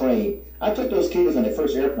 They trained. I took those kids on their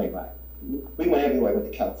first airplane ride. We went everywhere. We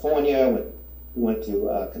went to California. We went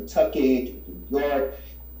to Kentucky, to New York.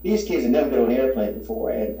 These kids had never been on an airplane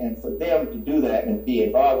before, and for them to do that and be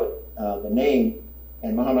involved with the name,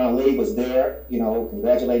 and Muhammad Ali was there,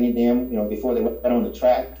 congratulating them, before they went on the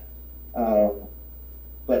track.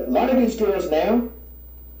 But a lot of these girls now,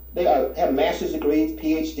 they have master's degrees,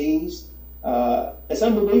 PhDs. It's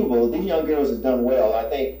unbelievable. These young girls have done well. I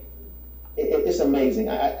think it's amazing.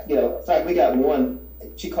 In fact, we got one.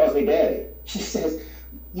 She calls me daddy. She says,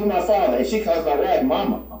 you're my father. And she calls my wife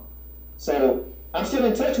Mama. So I'm still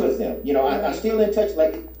in touch with them. You know, I'm still in touch,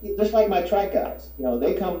 just like my track guys. You know,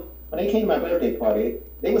 when they came to my birthday party,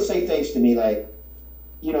 they would say things to me like,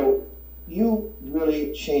 you know, you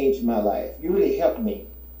really changed my life. You really helped me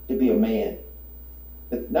to be a man.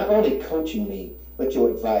 But not only coaching me, but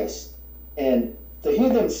your advice. And to hear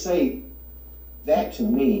them say that to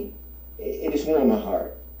me, it is warm my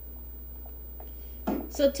heart.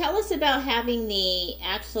 So tell us about having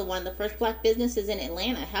one of the first black businesses in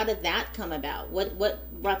Atlanta. How did that come about?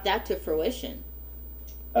 What brought that to fruition?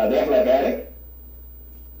 The Athletic Addict?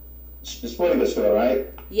 The sporting goods store, right?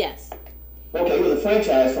 Yes. Okay, it was a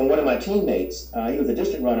franchise from one of my teammates. He was a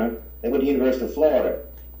district runner that went to the University of Florida.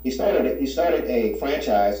 He started a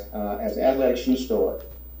franchise as an athletic shoe store.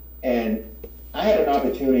 And I had an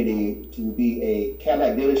opportunity to be a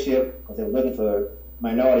Cadillac dealership because they were looking for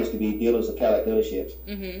minorities to be dealers of Cadillac dealerships.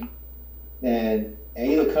 Mm-hmm. And I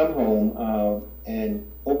either come home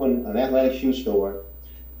and open an athletic shoe store.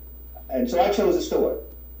 And so I chose the store.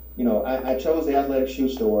 You know, I chose the athletic shoe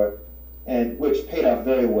store, and which paid off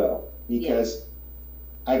very well because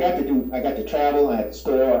I got to travel. I had the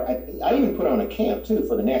store. I even put on a camp too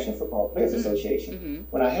for the National Football Players Association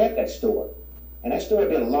when I had that store. And that store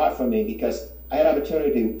did a lot for me because I had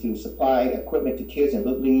opportunity to supply equipment to kids in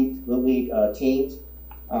little league teams.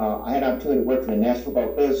 I had an opportunity to work for the National Football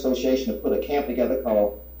Players Association to put a camp together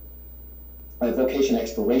called a vocational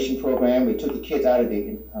exploration program. We took the kids out of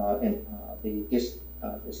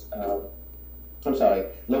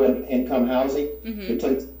low income housing. We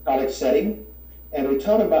took college setting, and we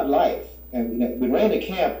taught them about life. And we ran the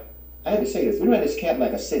camp. I had to say this: we ran this camp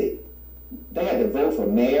like a city. They had to vote for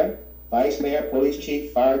mayor, vice mayor, police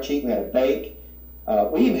chief, fire chief. We had a bank.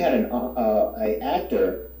 We even had an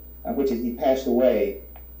actor, he passed away,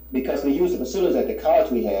 because we used the facilities at the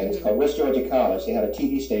college we had. It's called West Georgia College. They had a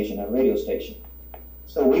TV station, a radio station.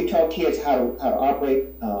 So we taught kids how to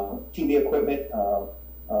operate TV equipment.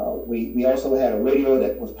 We also had a radio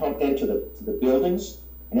that was pumped into the buildings.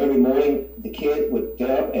 And every morning the kid would get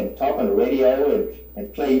up and talk on the radio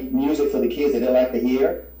and play music for the kids that they like to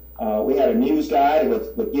hear. We had a news guy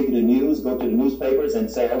that would give you the news, go to the newspapers and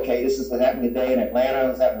say, okay, this is what happened today in Atlanta,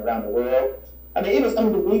 what's happening around the world. I mean, it was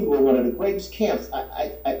unbelievable, one of the greatest camps.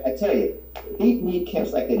 I tell you, we need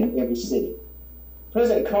camps like that in every city.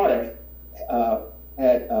 President Carter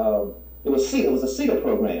it was a CETA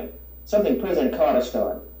program, something President Carter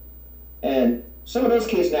started. And some of those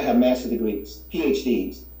kids now have master's degrees,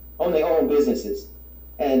 PhDs, own their own businesses.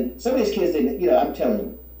 And some of these kids didn't, I'm telling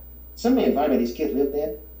you, some of the environment these kids lived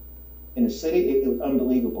in the city, it was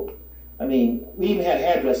unbelievable. I mean, we even had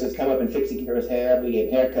hairdressers come up and fix the kids' hair. We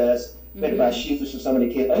gave haircuts. We had to buy shoes for some of the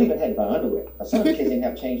kids. I even had to buy underwear. Some of the kids didn't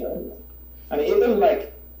have change of underwear. I mean, it was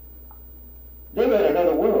like they were in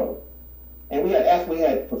another world. And we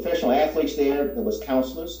had professional athletes there. There was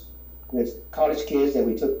counselors. There's college kids that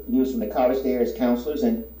we used from the college there as counselors,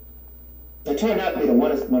 and it turned out to be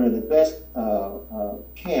one of the best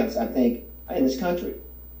camps, I think, in this country.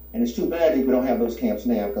 And it's too bad that we don't have those camps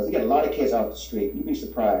now, because we get a lot of kids off the street. You'd be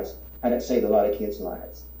surprised how that saved a lot of kids'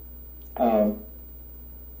 lives.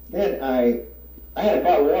 Then I had a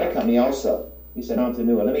bottled water company also. He said,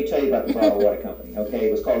 Entrepreneur. Let me tell you about the bottled water company. Okay,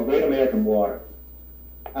 it was called Great American Water.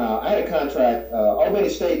 I had a contract. Albany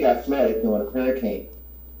State got flooded during a hurricane.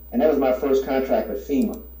 And that was my first contract with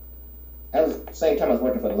FEMA. That was the same time I was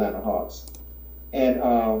working for the Atlanta Hawks. And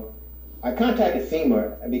I contacted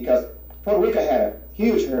FEMA because Puerto Rico had a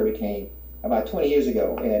huge hurricane about 20 years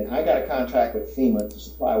ago, and I got a contract with FEMA to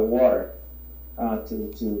supply water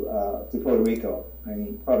to Puerto Rico. I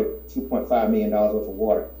mean, probably $2.5 million worth of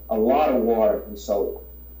water. A lot of water we sold.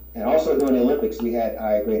 And also during the Olympics, we had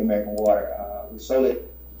Great American Water. We sold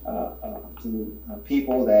it to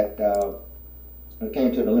people that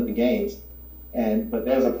came to the Olympic Games, but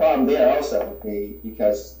there was a problem there also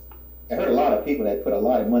because I heard a lot of people that put a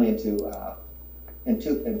lot of money into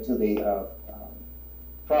the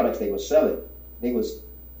products they were selling. They was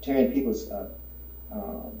tearing people's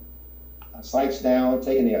sites down,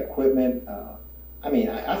 taking their equipment. I mean,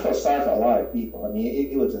 I felt sorry for a lot of people. I mean,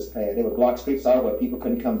 it was just bad. They would block streets off where people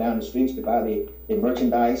couldn't come down the streets to buy the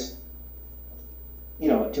merchandise. I'm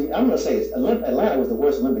going to say this: Atlanta was the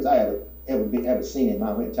worst Olympics I ever seen in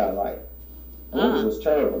my entire life. It was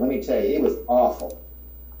terrible. Let me tell you, it was awful.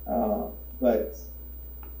 But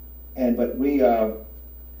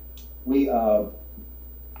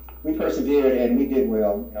we persevered and we did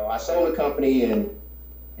well. I sold the company,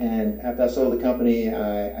 and after I sold the company,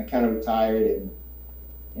 I kind of retired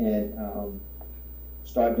and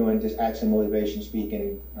started doing just action motivation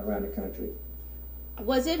speaking around the country.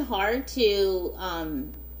 Was it hard to,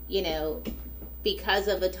 you know, because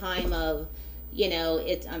of a time of, you know,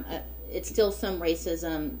 it's still some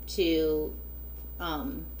racism to,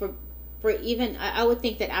 for even, I would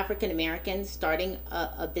think that African Americans starting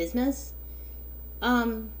a business,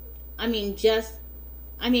 it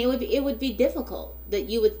would be difficult that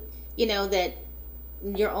you would, you know, that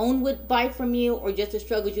your own would buy from you, or just the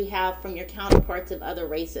struggles you have from your counterparts of other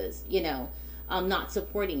races, you know, not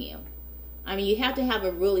supporting you. I mean, you have to have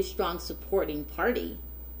a really strong supporting party.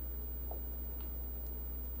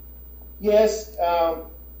 Yes,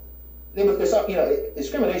 you know,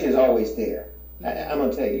 discrimination is always there. I'm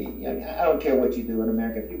gonna tell you. I mean, I don't care what you do in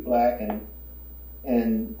America. If you're black and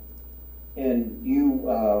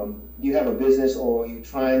you have a business, or you're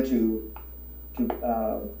trying to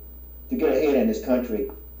get ahead in this country,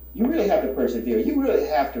 you really have to persevere. You really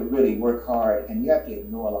have to really work hard, and you have to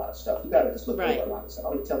ignore a lot of stuff. You got to just look over a lot of stuff.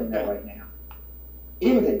 I'm telling you that right now.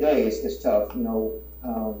 Even today, it's tough. You know,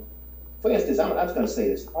 for instance, I'm just going to say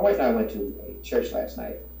this. My wife and I went to a church last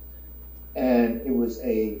night, and it was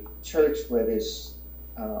a church where this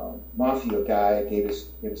mafia guy gave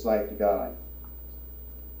his life to God.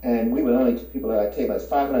 And we were the only two people at our table.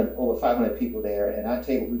 There's over 500 people there, and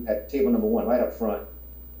we had table number one right up front.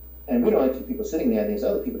 And we were the only two people sitting there, and these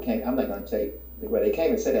other people came. I'm not going to tell you where they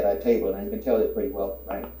came and sat at our table, and you can tell they're pretty wealthy,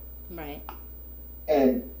 right? Right.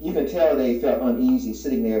 And you can tell they felt uneasy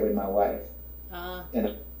sitting there with my wife.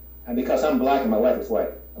 And because I'm black and my wife is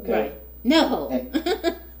white, okay? Right. No.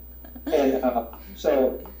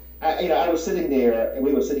 So I was sitting there, and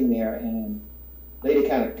we were sitting there, and lady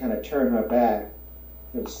kind of turned her back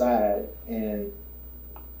to the side, and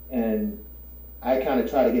I kind of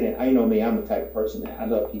tried to get in. You know me, I'm the type of person that I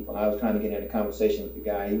love people. I was trying to get in a conversation with the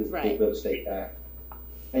guy. He was a big real estate guy,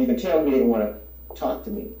 and you can tell he didn't want to talk to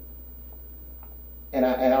me. And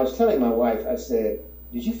I was telling my wife, I said,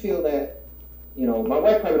 "Did you feel that?" You know, my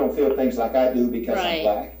wife probably don't feel things like I do because I'm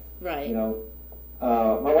black. Right. You know,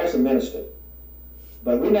 my wife's a minister,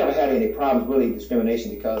 but we never had any problems, really,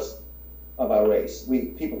 discrimination because of our race.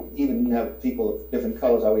 Even have people of different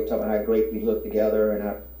colors always talk about how great we look together, and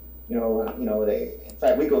how, in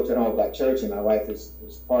fact, we go to an all-black church, and my wife is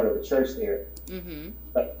part of the church there. Mm-hmm.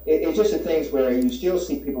 But it's just the things where you still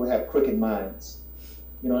see people who have crooked minds.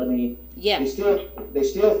 You know what I mean? Yeah. They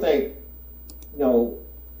still think, you know,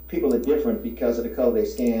 people are different because of the color of their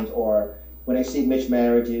skins, or when they see mixed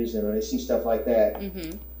marriages and when they see stuff like that.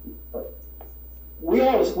 Mm-hmm. But we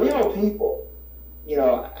all people. You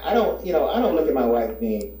know, I don't look at my wife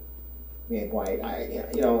being white.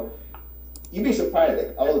 You'd be surprised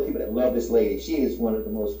at all the people that love this lady. She is one of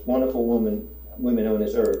the most wonderful women on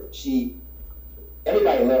this earth.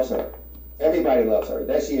 Everybody loves her. Everybody loves her.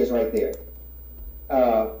 There she is right there.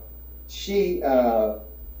 She's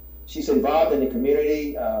involved in the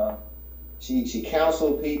community. She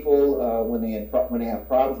counsels people when they have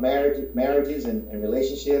problems, marriages and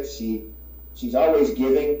relationships. She's always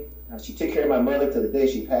giving. She took care of my mother till the day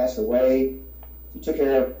she passed away. She took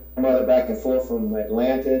care of my mother back and forth from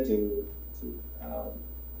Atlanta to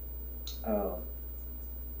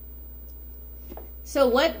So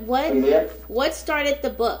what started the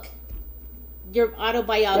book? Your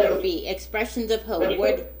autobiography, Expressions of Hope.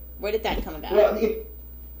 Where did that come about? Well,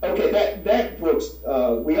 that book's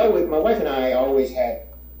my wife and I always had,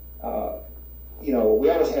 we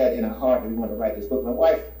always had in our heart that we wanted to write this book. My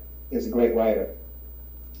wife is a great writer,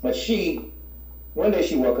 but one day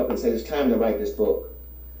she woke up and said, "It's time to write this book."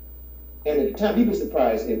 And at the time, you'd be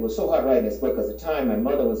surprised, it was so hard writing this book because at the time my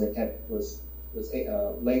mother was late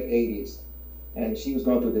 80s, and she was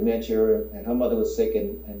going through dementia, and her mother was sick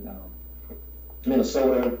in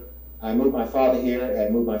Minnesota. I moved my father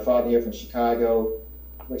here from Chicago,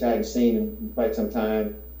 which I hadn't seen in quite some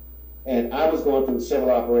time. And I was going through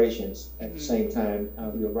several operations at the same time.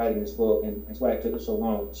 We were writing this book, and that's why it took us so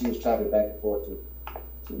long. She was traveling back and forth to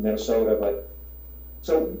Minnesota,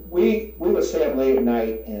 so we would stay up late at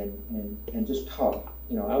night and just talk.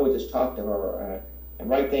 You know, I would just talk to her and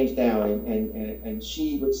write things down, and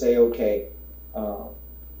she would say, "Okay,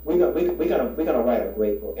 we're gonna write a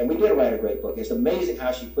great book," and we did write a great book. It's amazing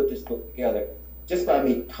how she put this book together just by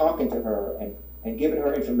me talking to her and giving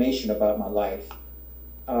her information about my life.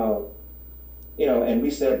 And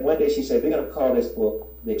one day she said, "We're gonna call this book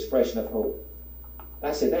The Expression of Hope."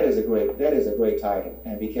 I said, that is a great title,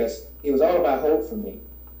 and because it was all about hope for me.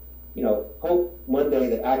 You know, hope one day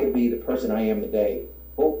that I could be the person I am today.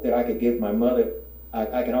 Hope that I could give my mother,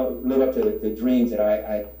 I can live up to the dreams that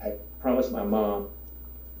I promised my mom.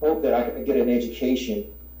 Hope that I could get an education.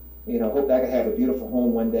 You know, hope that I could have a beautiful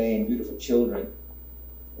home one day and beautiful children.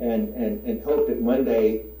 And hope that one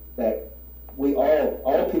day that we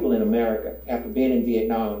all people in America, after being in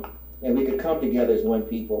Vietnam, and we could come together as one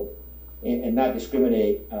people and not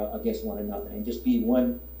discriminate against one another, and just be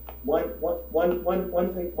one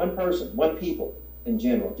person, one people in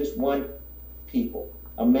general, just one people,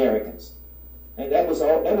 Americans. And that was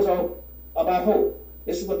all about hope.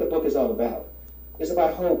 This is what the book is all about. It's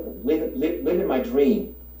about hope, living my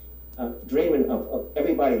dream, dreaming of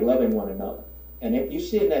everybody loving one another. And if you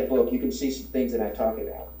see in that book, you can see some things that I talk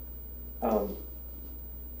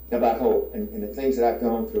about hope and the things that I've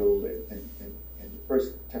gone through and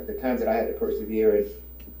the times that I had to persevere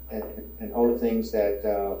and all the things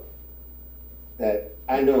that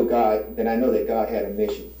I know that God had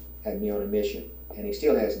me on a mission, and He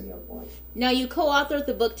still has me on one. Now, you co-authored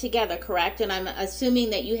the book together, correct? And I'm assuming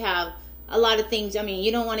that you have a lot of things. I mean,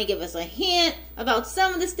 you don't want to give us a hint about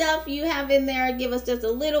some of the stuff you have in there. Give us just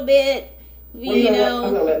a little bit. Well, you know.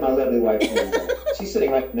 I'm going to let my lovely wife know. She's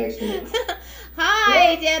sitting right next to me.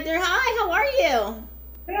 Hi, Pender. Hi, how are you?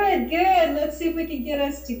 Good. Let's see if we can get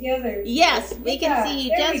us together. Yes, we can see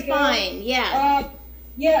you just fine. Yeah.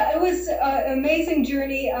 Yeah, it was an amazing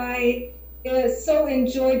journey. I so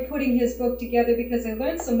enjoyed putting his book together because I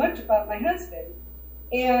learned so much about my husband.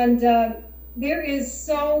 And there is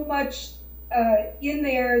so much in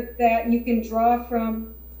there that you can draw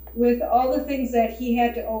from with all the things that he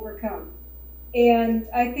had to overcome. And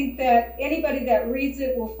I think that anybody that reads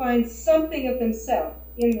it will find something of themselves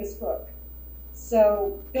in this book.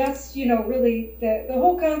 So that's, really the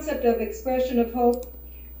whole concept of expression of hope.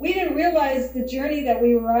 We didn't realize the journey that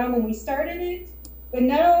we were on when we started it, but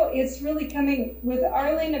now it's really coming with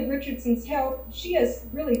Arlene of Richardson's help. She has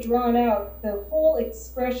really drawn out the whole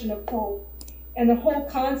expression of hope and the whole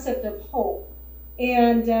concept of hope.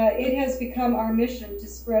 And it has become our mission to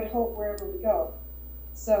spread hope wherever we go.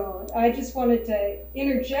 So I just wanted to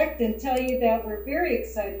interject and tell you that we're very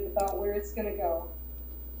excited about where it's going to go.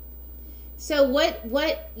 So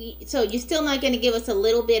so you're still not going to give us a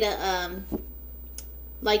little bit of,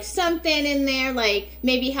 like something in there, like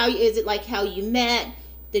maybe how you met,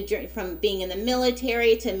 the journey from being in the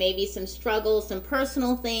military to maybe some struggles, some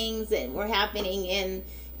personal things that were happening in,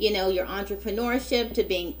 your entrepreneurship to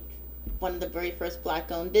being one of the very first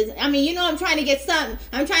Black-owned business. I mean, I'm trying to get something.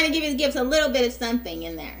 I'm trying to give a little bit of something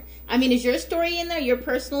in there. I mean, is your story in there, your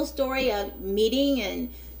personal story of meeting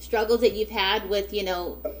and struggles that you've had with,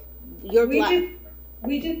 your Black...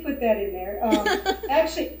 We did put that in there.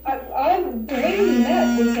 Actually, the way we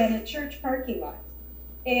met was at a church parking lot.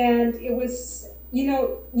 And it was,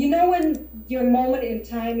 when your moment in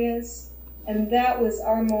time is, and that was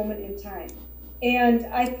our moment in time. And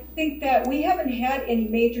I think that we haven't had any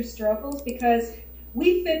major struggles because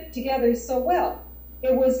we fit together so well.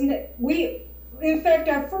 In fact,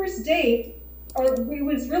 our first date, or it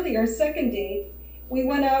was really our second date, we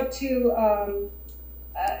went out to,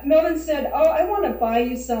 Melvin said, "Oh, I want to buy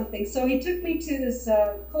you something." So he took me to this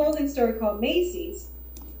clothing store called Macy's.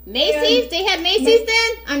 Macy's? They had Macy's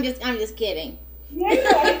then? I'm just kidding.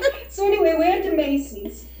 Yeah. So anyway, we went to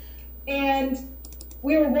Macy's, and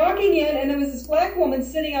we were walking in, and there was this Black woman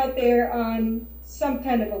sitting out there on some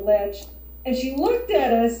kind of a ledge, and she looked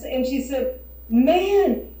at us, and she said,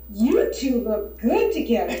 "Man, you two look good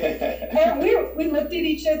together." And we looked at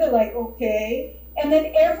each other like, okay. And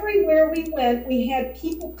then everywhere we went, we had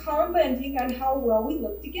people commenting on how well we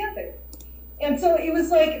looked together. And so it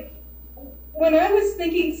was like, when I was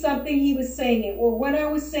thinking something, he was saying it. Or when I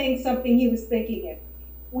was saying something, he was thinking it.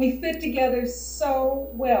 We fit together so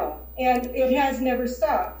well, and it has never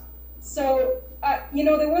stopped. So,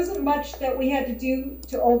 there wasn't much that we had to do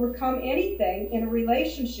to overcome anything in a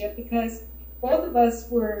relationship because both of us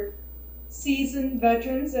were seasoned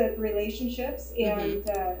veterans at relationships, and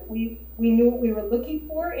we knew what we were looking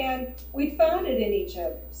for, and we found it in each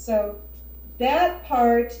other. So that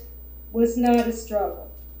part was not a struggle.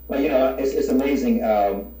 Well, it's amazing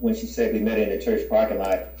when she said we met in the church parking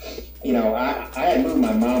lot. I had moved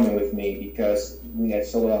my mom in with me because we had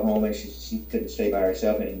sold our home and she couldn't stay by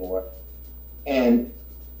herself anymore. And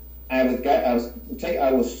I was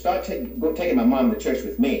taking my mom to church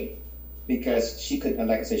with me because she couldn't,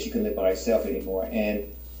 like I said, she couldn't live by herself anymore.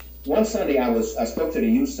 And one Sunday I spoke to the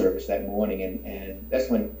youth service that morning, and that's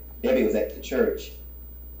when Debbie was at the church.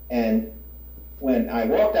 And when I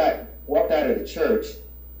walked out of the church,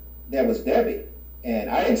 there was Debbie, and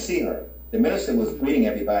I didn't see her. The minister was greeting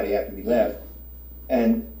everybody after we left,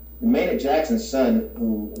 and Maynard Jackson's son,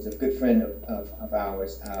 who was a good friend of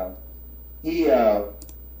ours, he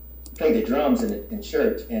played the drums in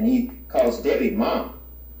church, and he calls Debbie Mom.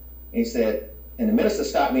 And he said, and the minister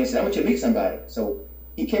stopped me and said, "I want you to meet somebody." So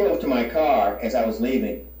he came over to my car as I was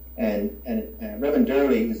leaving, and Reverend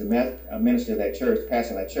Durley, who's a minister of that church,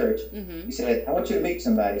 pastor of that church, he said, I want you to meet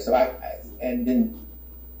somebody. So and then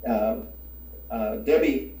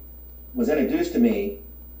Debbie was introduced to me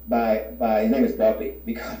by his name is Bumpy.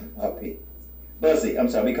 We call him Bumpy. Buzzy. I'm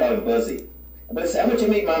sorry, we call him Buzzy. But I said, I want you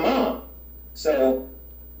to meet my mom. So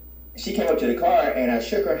she came up to the car and I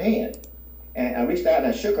shook her hand. And I reached out and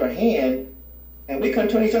I shook her hand, and we couldn't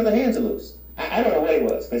turn each other's hands loose. I don't know what it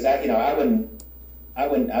was, because I wasn't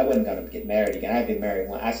going to get married again. I'd been married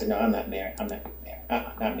once. I said, no, I'm not married. I'm not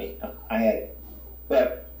married. Not me. I had it.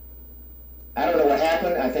 But I don't know what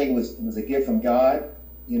happened. I think it was a gift from God,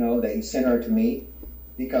 that he sent her to me,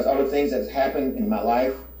 because all the things that happened in my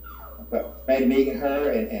life, about meeting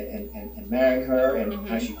her and marrying her, and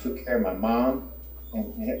how she took care of my mom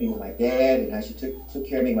and helped me with my dad, and how she took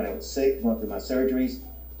care of me when I was sick, going through my surgeries,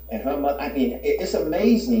 and her mother. I mean, it's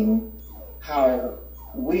amazing how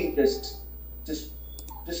we just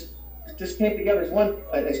came together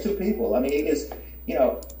as two people. I mean, it is,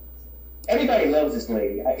 everybody loves this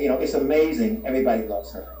lady. It's amazing. Everybody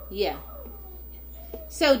loves her. Yeah.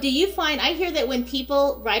 So do you find, I hear that when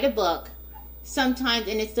people write a book, sometimes,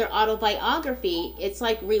 and it's their autobiography, it's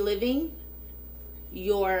like reliving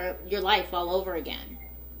your life all over again.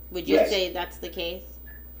 Would you say that's the case?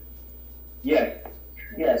 Yes.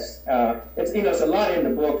 It's it's a lot in the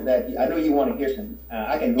book that I know you want to hear some.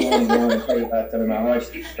 I can go on and go on and tell you about some of my hard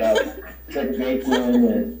stuff,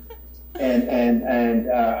 segregation,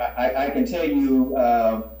 and I can tell you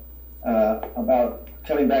about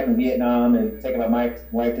coming back from Vietnam and taking my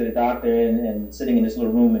wife to the doctor and sitting in this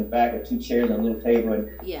little room in back with two chairs and a little table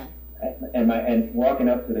and walking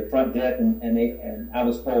up to the front desk and I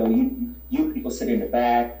was told you people sit in the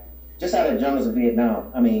back, just out of the jungles of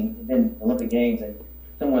Vietnam. I mean, then Olympic Games, and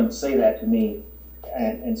someone say that to me,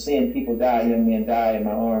 and seeing people die, young men die in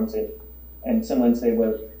my arms, and someone say,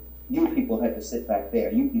 well, you people have to sit back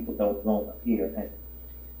there. You people don't belong up here. And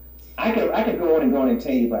I can go on and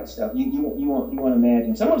tell you about stuff. You want to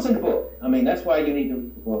imagine. Some of it's in the book. I mean, that's why you need to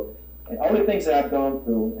read the book. And all the things that I've gone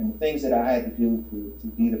through and the things that I had to do to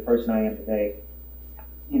be the person I am today,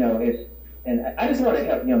 and I just want to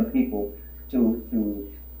help young people to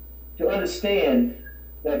understand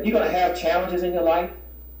that you're going to have challenges in your life.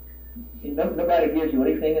 Nobody gives you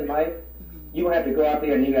anything in life. You have to go out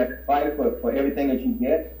there and you have to fight for everything that you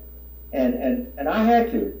get. And I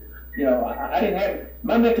had to. I didn't have,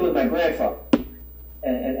 my mentor was my grandfather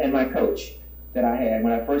and my coach that I had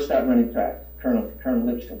when I first started running track, Colonel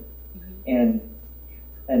Lipscomb. And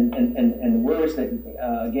the words that,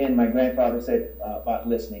 again, my grandfather said about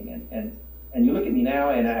listening. And you look at me now,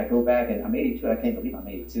 and I go back, and I'm 82. I can't believe I'm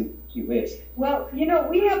 82. Gee whiz. Well, we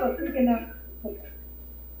have a big enough.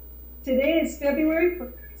 Today is February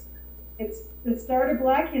 1st. It's the start of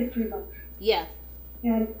Black History Month. Yeah.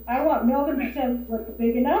 And I want Melvin to tell what the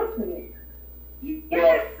big announcement is.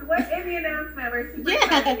 Yes, what is the announcement? We're super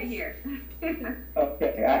excited to hear.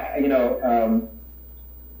 Okay,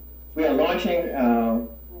 we are launching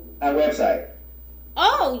our website.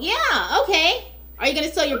 Oh, yeah, okay. Are you going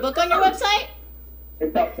to sell your book on your website?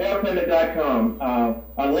 It's at Pender.com.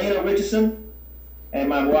 Elena Richardson and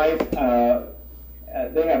my wife,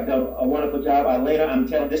 they have done a wonderful job. Elena, I'm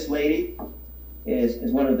telling this lady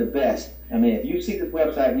is one of the best. I mean, if you see this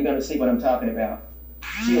website, you're going to see what I'm talking about.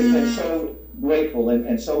 She has been so grateful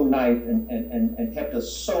and so nice and helped us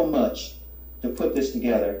so much to put this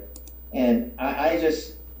together. And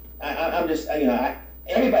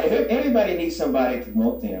everybody needs somebody to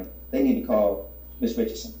promote them. They need to call Miss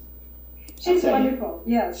Richardson. She's wonderful,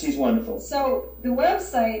 yes. She's wonderful. So the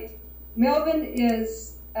website, Melvin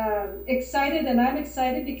is excited, and I'm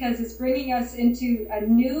excited because it's bringing us into a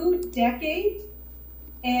new decade,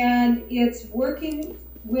 and it's working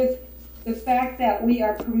with the fact that we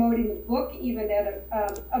are promoting the book even at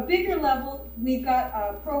a bigger level. We've got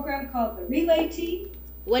a program called the Relay Team.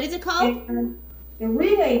 What is it called? The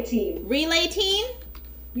Relay Team. Relay Team?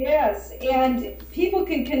 Yes, and people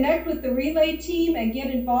can connect with the Relay Team and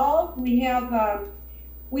get involved. We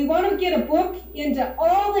want to get a book into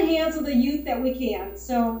all the hands of the youth that we can.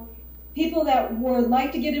 So people that would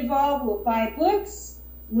like to get involved will buy books.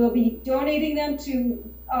 We'll be donating them to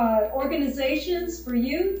organizations for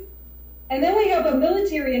youth. And then we have a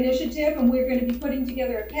military initiative, and we're going to be putting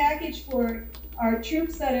together a package for our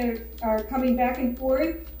troops that are coming back and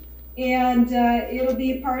forth. And it'll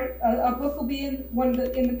be a book will be in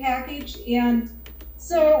the package. And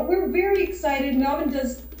so we're very excited. Melvin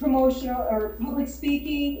does promotional or public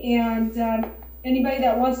speaking, and anybody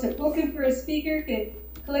that wants to book him for a speaker can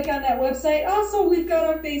click on that website. Also, we've got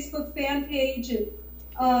our Facebook fan page, and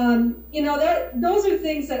Those are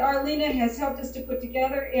things that Arlena has helped us to put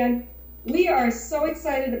together, and we are so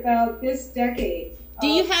excited about this decade. Do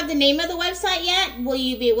you have the name of the website yet? When will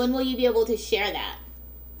you be able to share that?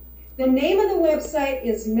 The name of the website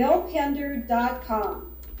is melpender.com.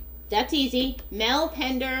 That's easy.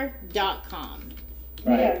 melpender.com.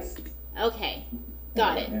 Right. Yes. Okay.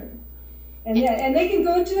 Got it. And they can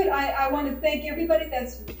go to it. I want to thank everybody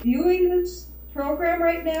that's viewing this program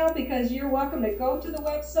right now, because you're welcome to go to the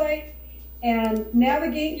website and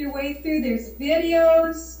navigate your way through. There's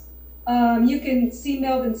videos. You can see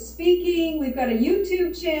Melvin speaking. We've got a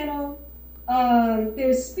YouTube channel.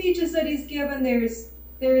 There's speeches that he's given. There's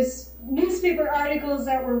newspaper articles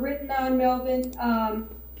that were written on Melvin.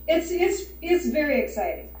 It's very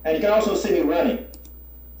exciting. And you can also see me running.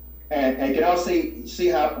 And you can also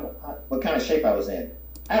see what kind of shape I was in.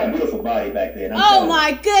 I had a beautiful body back then. Oh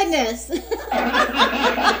my goodness. Well,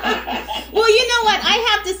 you know what? I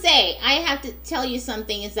have to tell you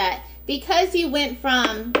something, is that because you went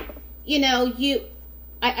from,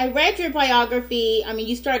 I read your biography. I mean,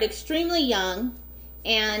 you started extremely young,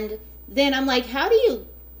 and then I'm like, how do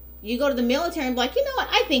you go to the military and be like, you know what?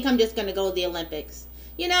 I think I'm just going to go to the Olympics.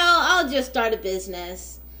 I'll just start a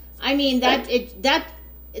business. I mean,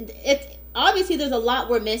 it's obviously there's a lot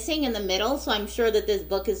we're missing in the middle, so I'm sure that this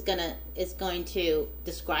book is going to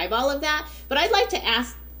describe all of that. But I'd like to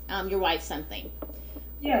ask your wife something.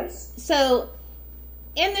 Yes. So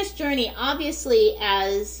in this journey, obviously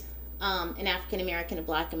as an African American, a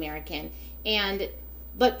Black American,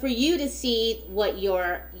 but for you to see what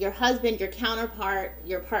your husband, your counterpart,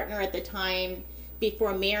 your partner at the time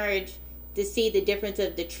before marriage, to see the difference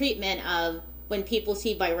of the treatment of when people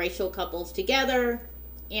see biracial couples together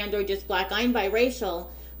and or just Black, I'm biracial.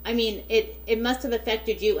 I mean, it must have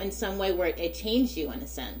affected you in some way where it changed you in a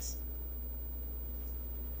sense.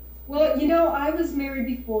 Well, I was married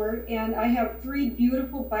before, and I have 3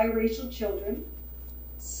 beautiful biracial children.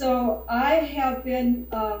 So I have been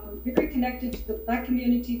very connected to the Black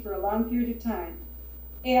community for a long period of time.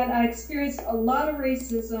 And I experienced a lot of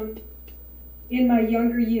racism in my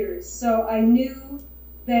younger years. So I knew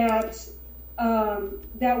that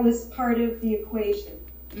that was part of the equation.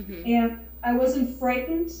 Mm-hmm. And I wasn't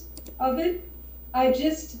frightened of it.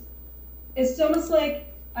 It's almost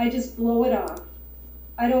like I just blow it off.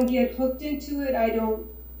 I don't get hooked into it. I don't,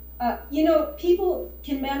 people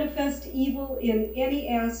can manifest evil in any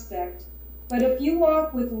aspect, but if you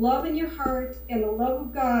walk with love in your heart and the love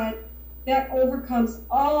of God, that overcomes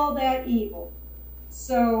all that evil.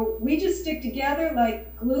 So we just stick together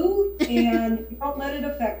like glue and don't let it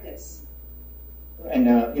affect us. And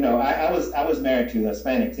I was married to a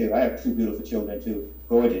Hispanic too. I have 2 beautiful children too,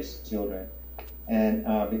 gorgeous children. And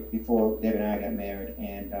before David and I got married,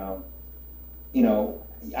 and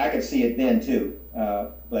I could see it then too,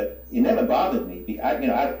 but it never bothered me. I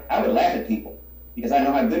would laugh at people because I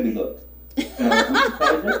know how good we looked. We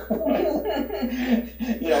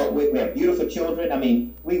have beautiful children. I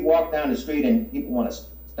mean, we walk down the street and people want to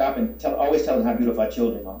stop and always tell them how beautiful our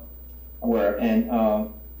children were. And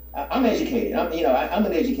I'm educated. I'm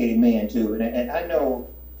an educated man too, and I know.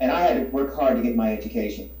 And I had to work hard to get my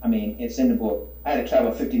education. I mean, it's in the book. I had to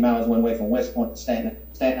travel 50 miles one way from West Point to Staten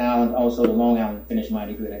Island, also to Long Island, to finish my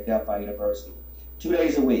degree at Delphi University. 2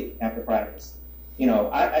 days a week after practice.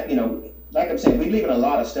 Like I'm saying, we're leaving a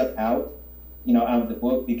lot of stuff out of the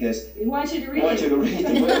book because we want you to read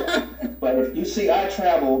the book. But if you see, I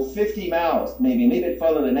traveled 50 miles, maybe a bit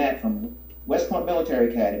further than that, from West Point Military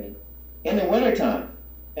Academy in the wintertime,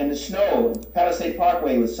 in the snow. Palisade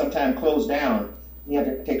Parkway was sometimes closed down. You have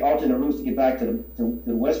to take alternate routes to get back to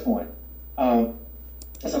the West Point.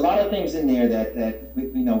 There's a lot of things in there that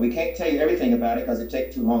we can't tell you everything about it because it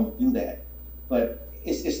takes too long to do that. But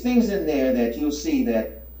it's things in there that you'll see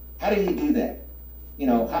that, how did he do that?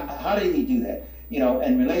 How did he do that?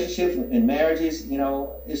 And relationships and marriages,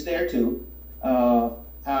 it's there too. I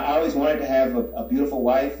always wanted to have a beautiful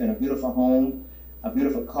wife and a beautiful home, a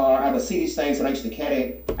beautiful car. I would see these things, and I used to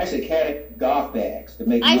carry golf bags to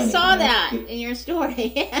make money. I saw that in your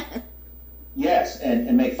story. Yes,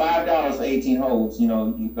 and make $5 for 18 holes.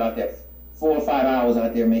 You got that 4 or 5 hours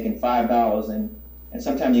out there making $5, and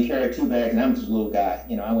sometimes you carry 2 bags, and I'm just a little guy.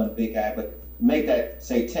 I wasn't a big guy, but make that,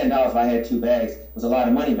 say, $10 if I had 2 bags was a lot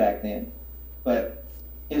of money back then. But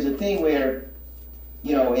it was a thing where,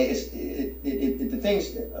 the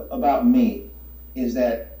things about me is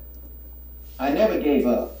that I never gave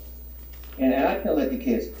up. And I tell the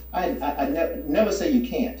kids, I never say you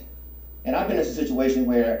can't. And I've been in a situation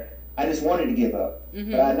where I just wanted to give up,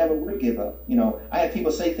 but I never would give up. I had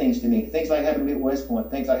people say things to me, things like happened to me at West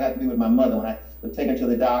Point, things like happened to me with my mother when I would take her to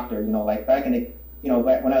the doctor, like back in the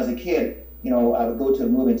back when I was a kid, I would go to a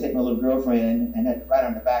movie and take my little girlfriend and had to ride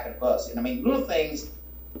on the back of the bus. And I mean, little things,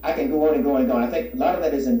 I can go on and go on and go on. I think a lot of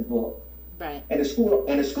that is in the book. Right. And the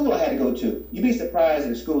school I had to go to, you'd be surprised at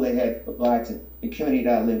the school they had for blacks in the community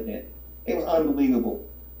that I lived in. It was unbelievable.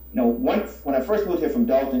 When I first moved here from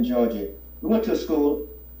Dalton, Georgia, we went to a school,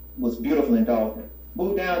 was beautiful in Dalton.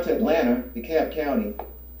 Moved down to Atlanta, DeKalb County.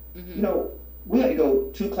 Mm-hmm. We had to go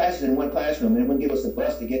 2 classes in one classroom, and they wouldn't give us a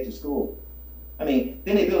bus to get to school. I mean,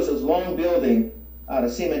 then they built this long building out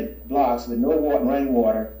of cement blocks with no running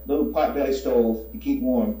water, little pot-belly stove to keep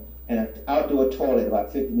warm, and an outdoor toilet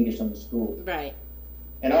about 50 meters from the school. Right.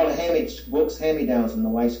 And all the books, hand-me-downs from the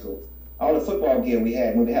white schools. All the football gear we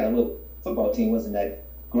had, when we had a little football team, wasn't that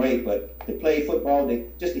great, but to play football,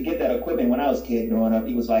 just to get that equipment when I was a kid growing up,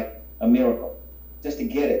 it was like a miracle. Just to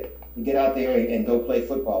get it, to get out there and go play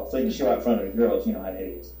football, so you can show out in front of the girls, you know how that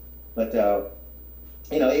is. But,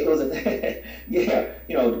 it was to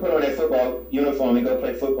put on that football uniform and go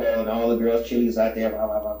play football, and all the girls, cheerleaders out there, blah,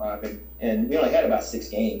 blah, blah, blah, and we only had about 6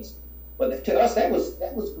 games. But to us, that was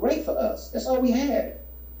great for us. That's all we had.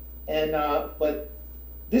 And but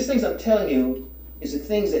these things I'm telling you is the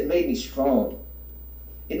things that made me strong.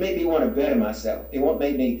 It made me want to better myself. It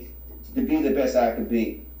made me to be the best I could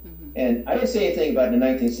be. Mm-hmm. And I didn't say anything about the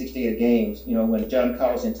 1968 games. When John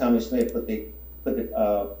Collins and Tommy Smith they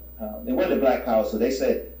won the Black Power, so they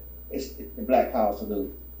said it's the Black Power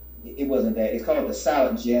salute. It wasn't that. It's called the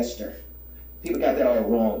silent gesture. People got that all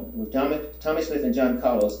wrong. With Tommy Smith and John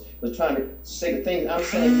Collins was trying to say the things I'm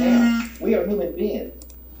saying now. We are human beings.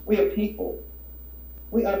 We are people.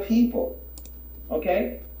 We are people.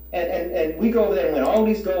 Okay? And we go over there and win all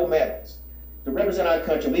these gold medals to represent our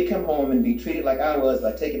country. We come home and be treated like I was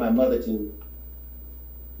by taking my mother to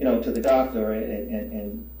the doctor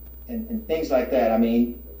and things like that. I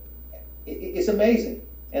mean, it's amazing.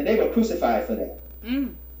 And they were crucified for that.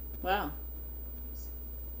 Wow.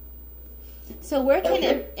 So where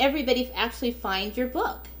can everybody actually find your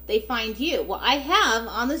book? They find you. Well, I have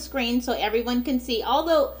on the screen so everyone can see,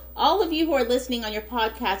 although all of you who are listening on your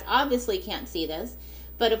podcast obviously can't see this.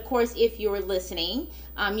 But of course, if you're listening,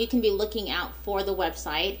 you can be looking out for the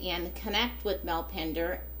website and connect with Mel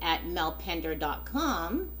Pender at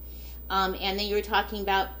melpender.com. And then you were talking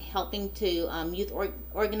about helping to youth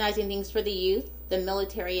organizing things for the youth, the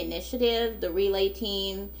military initiative, the relay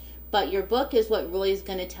team. But your book is what really is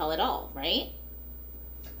going to tell it all, right?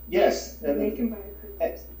 Yes. And they can buy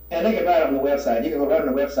it. And they can buy it on the website. You can go right on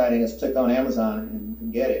the website and just click on Amazon and you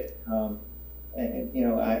can get it.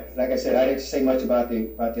 Like I said, I didn't say much about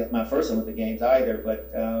my first Olympic Games either, but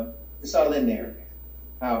it's all in there.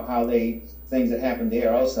 How things that happened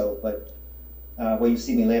there also, but where you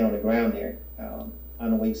see me laying on the ground there. I don't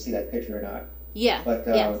know where you see that picture or not. Yeah. But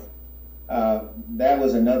yes. That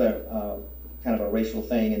was another kind of a racial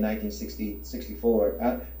thing in 1964.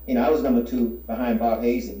 I was number 2 behind Bob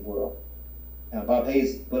Hayes in the world. Bob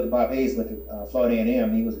Hayes went to Florida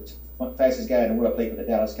A&M. He was the fastest guy in the world, played for the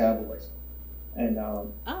Dallas Cowboys. And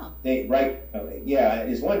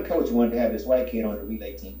there's one coach who wanted to have this white kid on the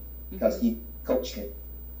relay team because he coached him.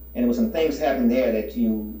 And there was some things happening there that it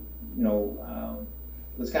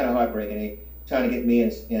was kind of heartbreaking. They trying to get me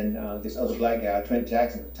and this other black guy, Trent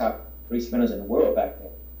Jackson, the top 3 sprinters in the world back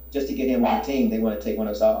then. Just to get him on the team, they want to take one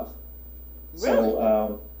of us off. Really?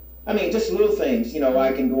 So, just little things,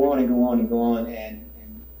 I can go on and go on and go on, and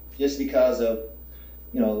just because of,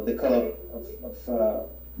 the color of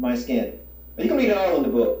my skin. But you can read it all in the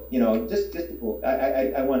book, just the book.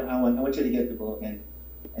 I want you to get the book and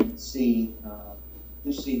see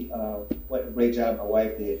what a great job my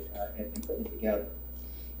wife did in putting it together.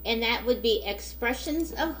 And that would be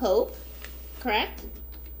Expressions of Hope, correct?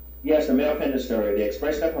 Yes, the Mel Penders story, the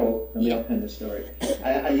Expression of Hope, the Mel Penders story.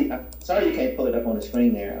 I'm sorry you can't pull it up on the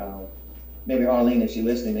screen there. Maybe Arlene, if she's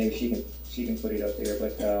listening, maybe she can put it up there.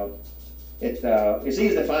 But it's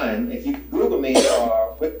easy to find. If you Google me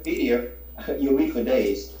or Wikipedia, you'll read for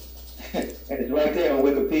days. And it's right there on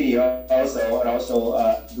Wikipedia also, and also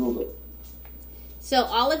Google. So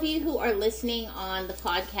all of you who are listening on the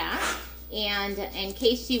podcast, and in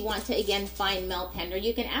case you want to again find Mel Pender,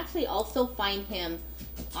 you can actually also find him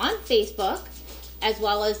on Facebook, as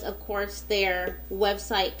well as, of course, their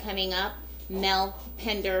website coming up,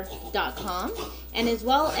 melpender.com, and as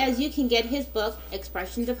well as you can get his book,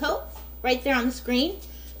 Expressions of Hope, right there on the screen.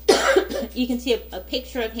 You can see a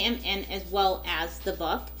picture of him and as well as the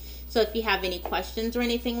book. So if you have any questions or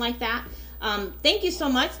anything like that, thank you so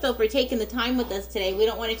much, though, for taking the time with us today. We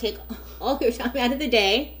don't want to take all your time out of the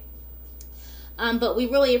day. But we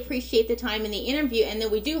really appreciate the time in the interview, and then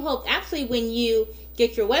we do hope, actually, when you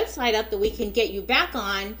get your website up, that we can get you back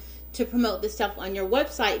on to promote this stuff on your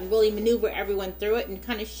website and really maneuver everyone through it and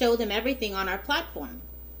kind of show them everything on our platform.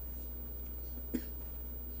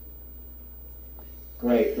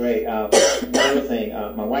 Great. One other thing,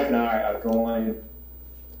 my wife and I are going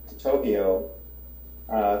to Tokyo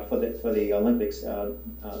for the Olympics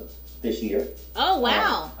this year. Oh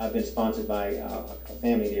wow! I've been sponsored by a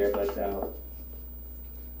family there, but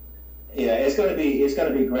yeah, it's going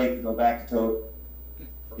to be great to go back to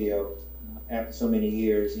Tokyo after so many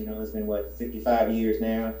years. You know, it's been 55 years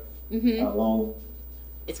now. Mm-hmm. Long.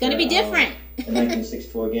 It's going to be different. The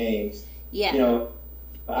 1964 games. Yeah. You know,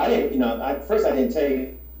 I didn't. You know, I didn't tell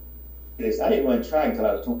you this. I didn't want to try until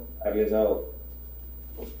I was 25 years old.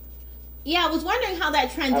 Yeah, I was wondering how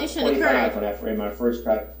that transition I was 25 occurred. when I first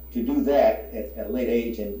tried to do that at a late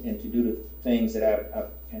age and to do the things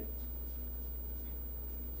that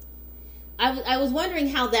I was wondering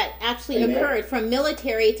how that actually Amen. occurred from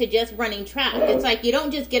military to just running track. Hello? It's like you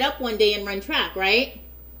don't just get up one day and run track, right?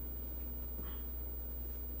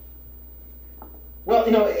 Well,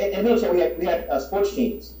 you know, in the military we had sports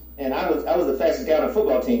teams, and I was the fastest guy on a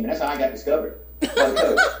football team, and that's how I got discovered. By the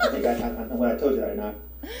coach. I think I know what I told you that or not.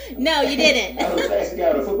 No, you didn't. I was the fastest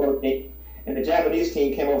guy on a football team, and the Japanese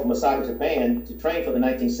team came over from Osaka, Japan, to train for the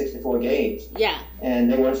 1964 games. Yeah.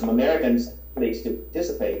 And they wanted some Americans athletes to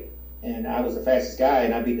participate, and I was the fastest guy,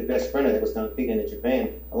 and I beat the best sprinter that was competing in the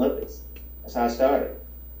Japan Olympics. That's how I started.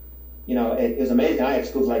 You know, it was amazing. I had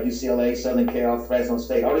schools like UCLA, Southern Cal, Fresno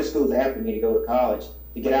State, all these schools after me to go to college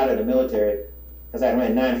to get out of the military, because I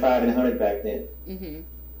ran 9.5 and 100 back then. Mm-hmm.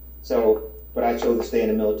 So, but I chose to stay in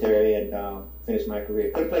the military and finish my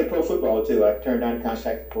career. Could play pro football too. I turned down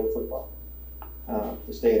contract for pro football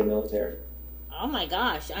to stay in the military. Oh my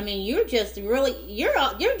gosh! I mean, you're just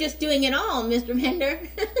doing it all, Mr. Pender.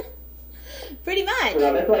 Pretty much.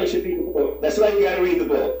 Well, that's why you should read the book. That's why you got to read the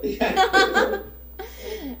book.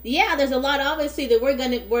 Yeah, there's a lot obviously that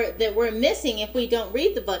we're missing if we don't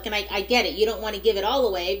read the book, and I get it. You don't want to give it all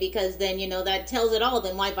away because then that tells it all.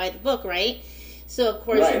 Then why buy the book, right? So of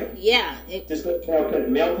course, right. Yeah. Just go to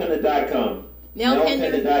melpender.com.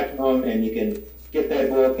 Melpender.com, and you can get that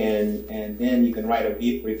book, and then you can write a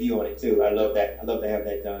review on it too. I love that. I love to have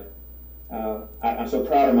that done. I'm so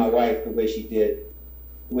proud of my wife, the way she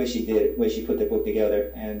put the book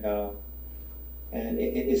together, and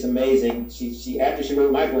it's amazing. She after she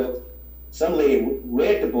wrote my book, some lady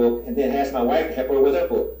read the book and then asked my wife to help her with her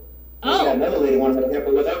book. And she got another lady wanted to help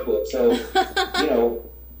her with her book. So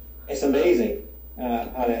it's amazing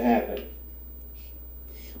how that happened.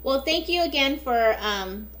 Well, thank you again for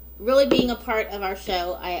really being a part of our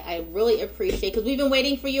show. I really appreciate, because we've been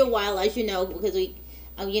waiting for you a while, as you know, because we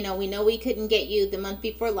know we couldn't get you the month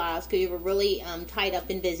before last because you were really tied up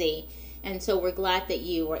and busy. And so we're glad that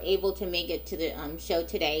you were able to make it to the show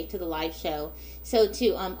today, to the live show. So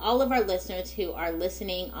to all of our listeners who are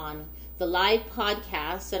listening on the live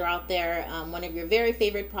podcasts that are out there, one of your very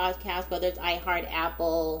favorite podcasts, whether it's iHeart,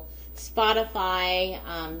 Apple, Spotify,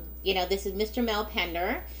 this is Mr. Mel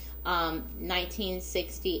Pender,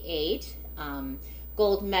 1968,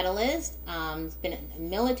 gold medalist, has been in the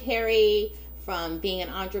military, from being an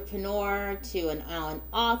entrepreneur to an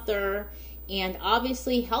author, and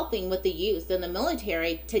obviously helping with the youth in the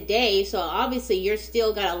military today. So obviously you're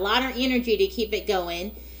still got a lot of energy to keep it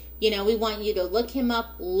going. We want you to look him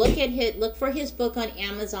up, look for his book on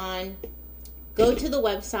Amazon, go to the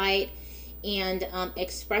website, and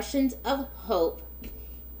Expressions of Hope.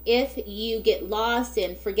 If you get lost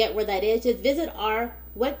and forget where that is, just visit our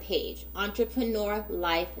webpage,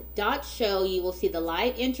 entrepreneurlife.show. You will see the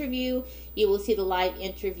live interview. You will see the live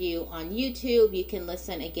interview on YouTube. You can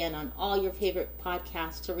listen again on all your favorite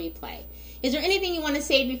podcasts to replay. Is there anything you want to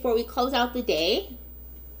say before we close out the day?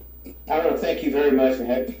 I want to thank you very much for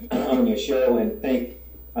having on your show, and thank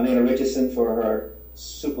Alina Richardson for her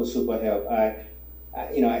super help.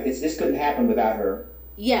 This couldn't happen without her.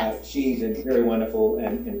 Yes. She's been very wonderful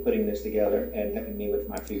in putting this together and helping me with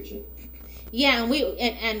my future. Yeah,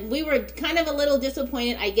 and we were kind of a little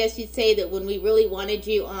disappointed, I guess you'd say, that when we really wanted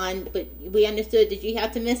you on, but we understood that you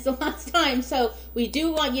had to miss the last time. So we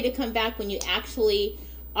do want you to come back when you actually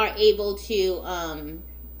are able to,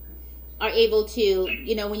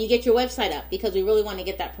 when you get your website up, because we really want to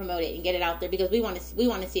get that promoted and get it out there, because we want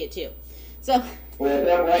to see it too. So. Well, it's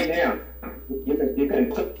up right now. You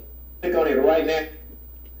can click on it right now.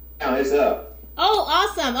 Now it's up. Oh,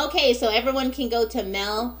 awesome. Okay, so everyone can go to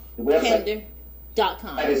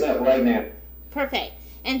melpender.com. That is up right now. Perfect.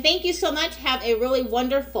 And thank you so much. Have a really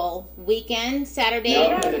wonderful weekend, Saturday.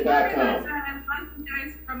 Melpender.com. I lost you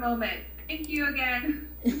guys for a moment. Thank you again.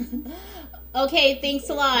 Okay, thanks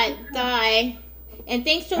a lot. Bye. And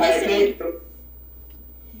thanks for listening.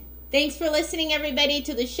 Thanks for listening, everybody,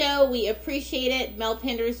 to the show. We appreciate it. Mel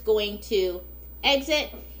Penders going to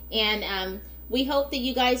exit, and we hope that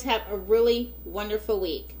you guys have a really wonderful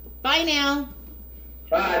week. Bye now.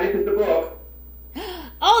 Bye. This is the book.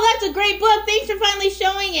 Oh, that's a great book. Thanks for finally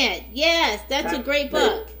showing it. Yes, that's a great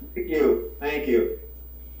book. Thank you. Thank you.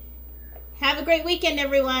 Have a great weekend,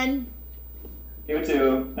 everyone. You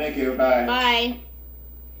too. Thank you. Bye. Bye.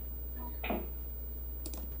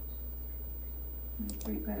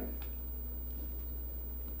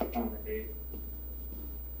 On the date.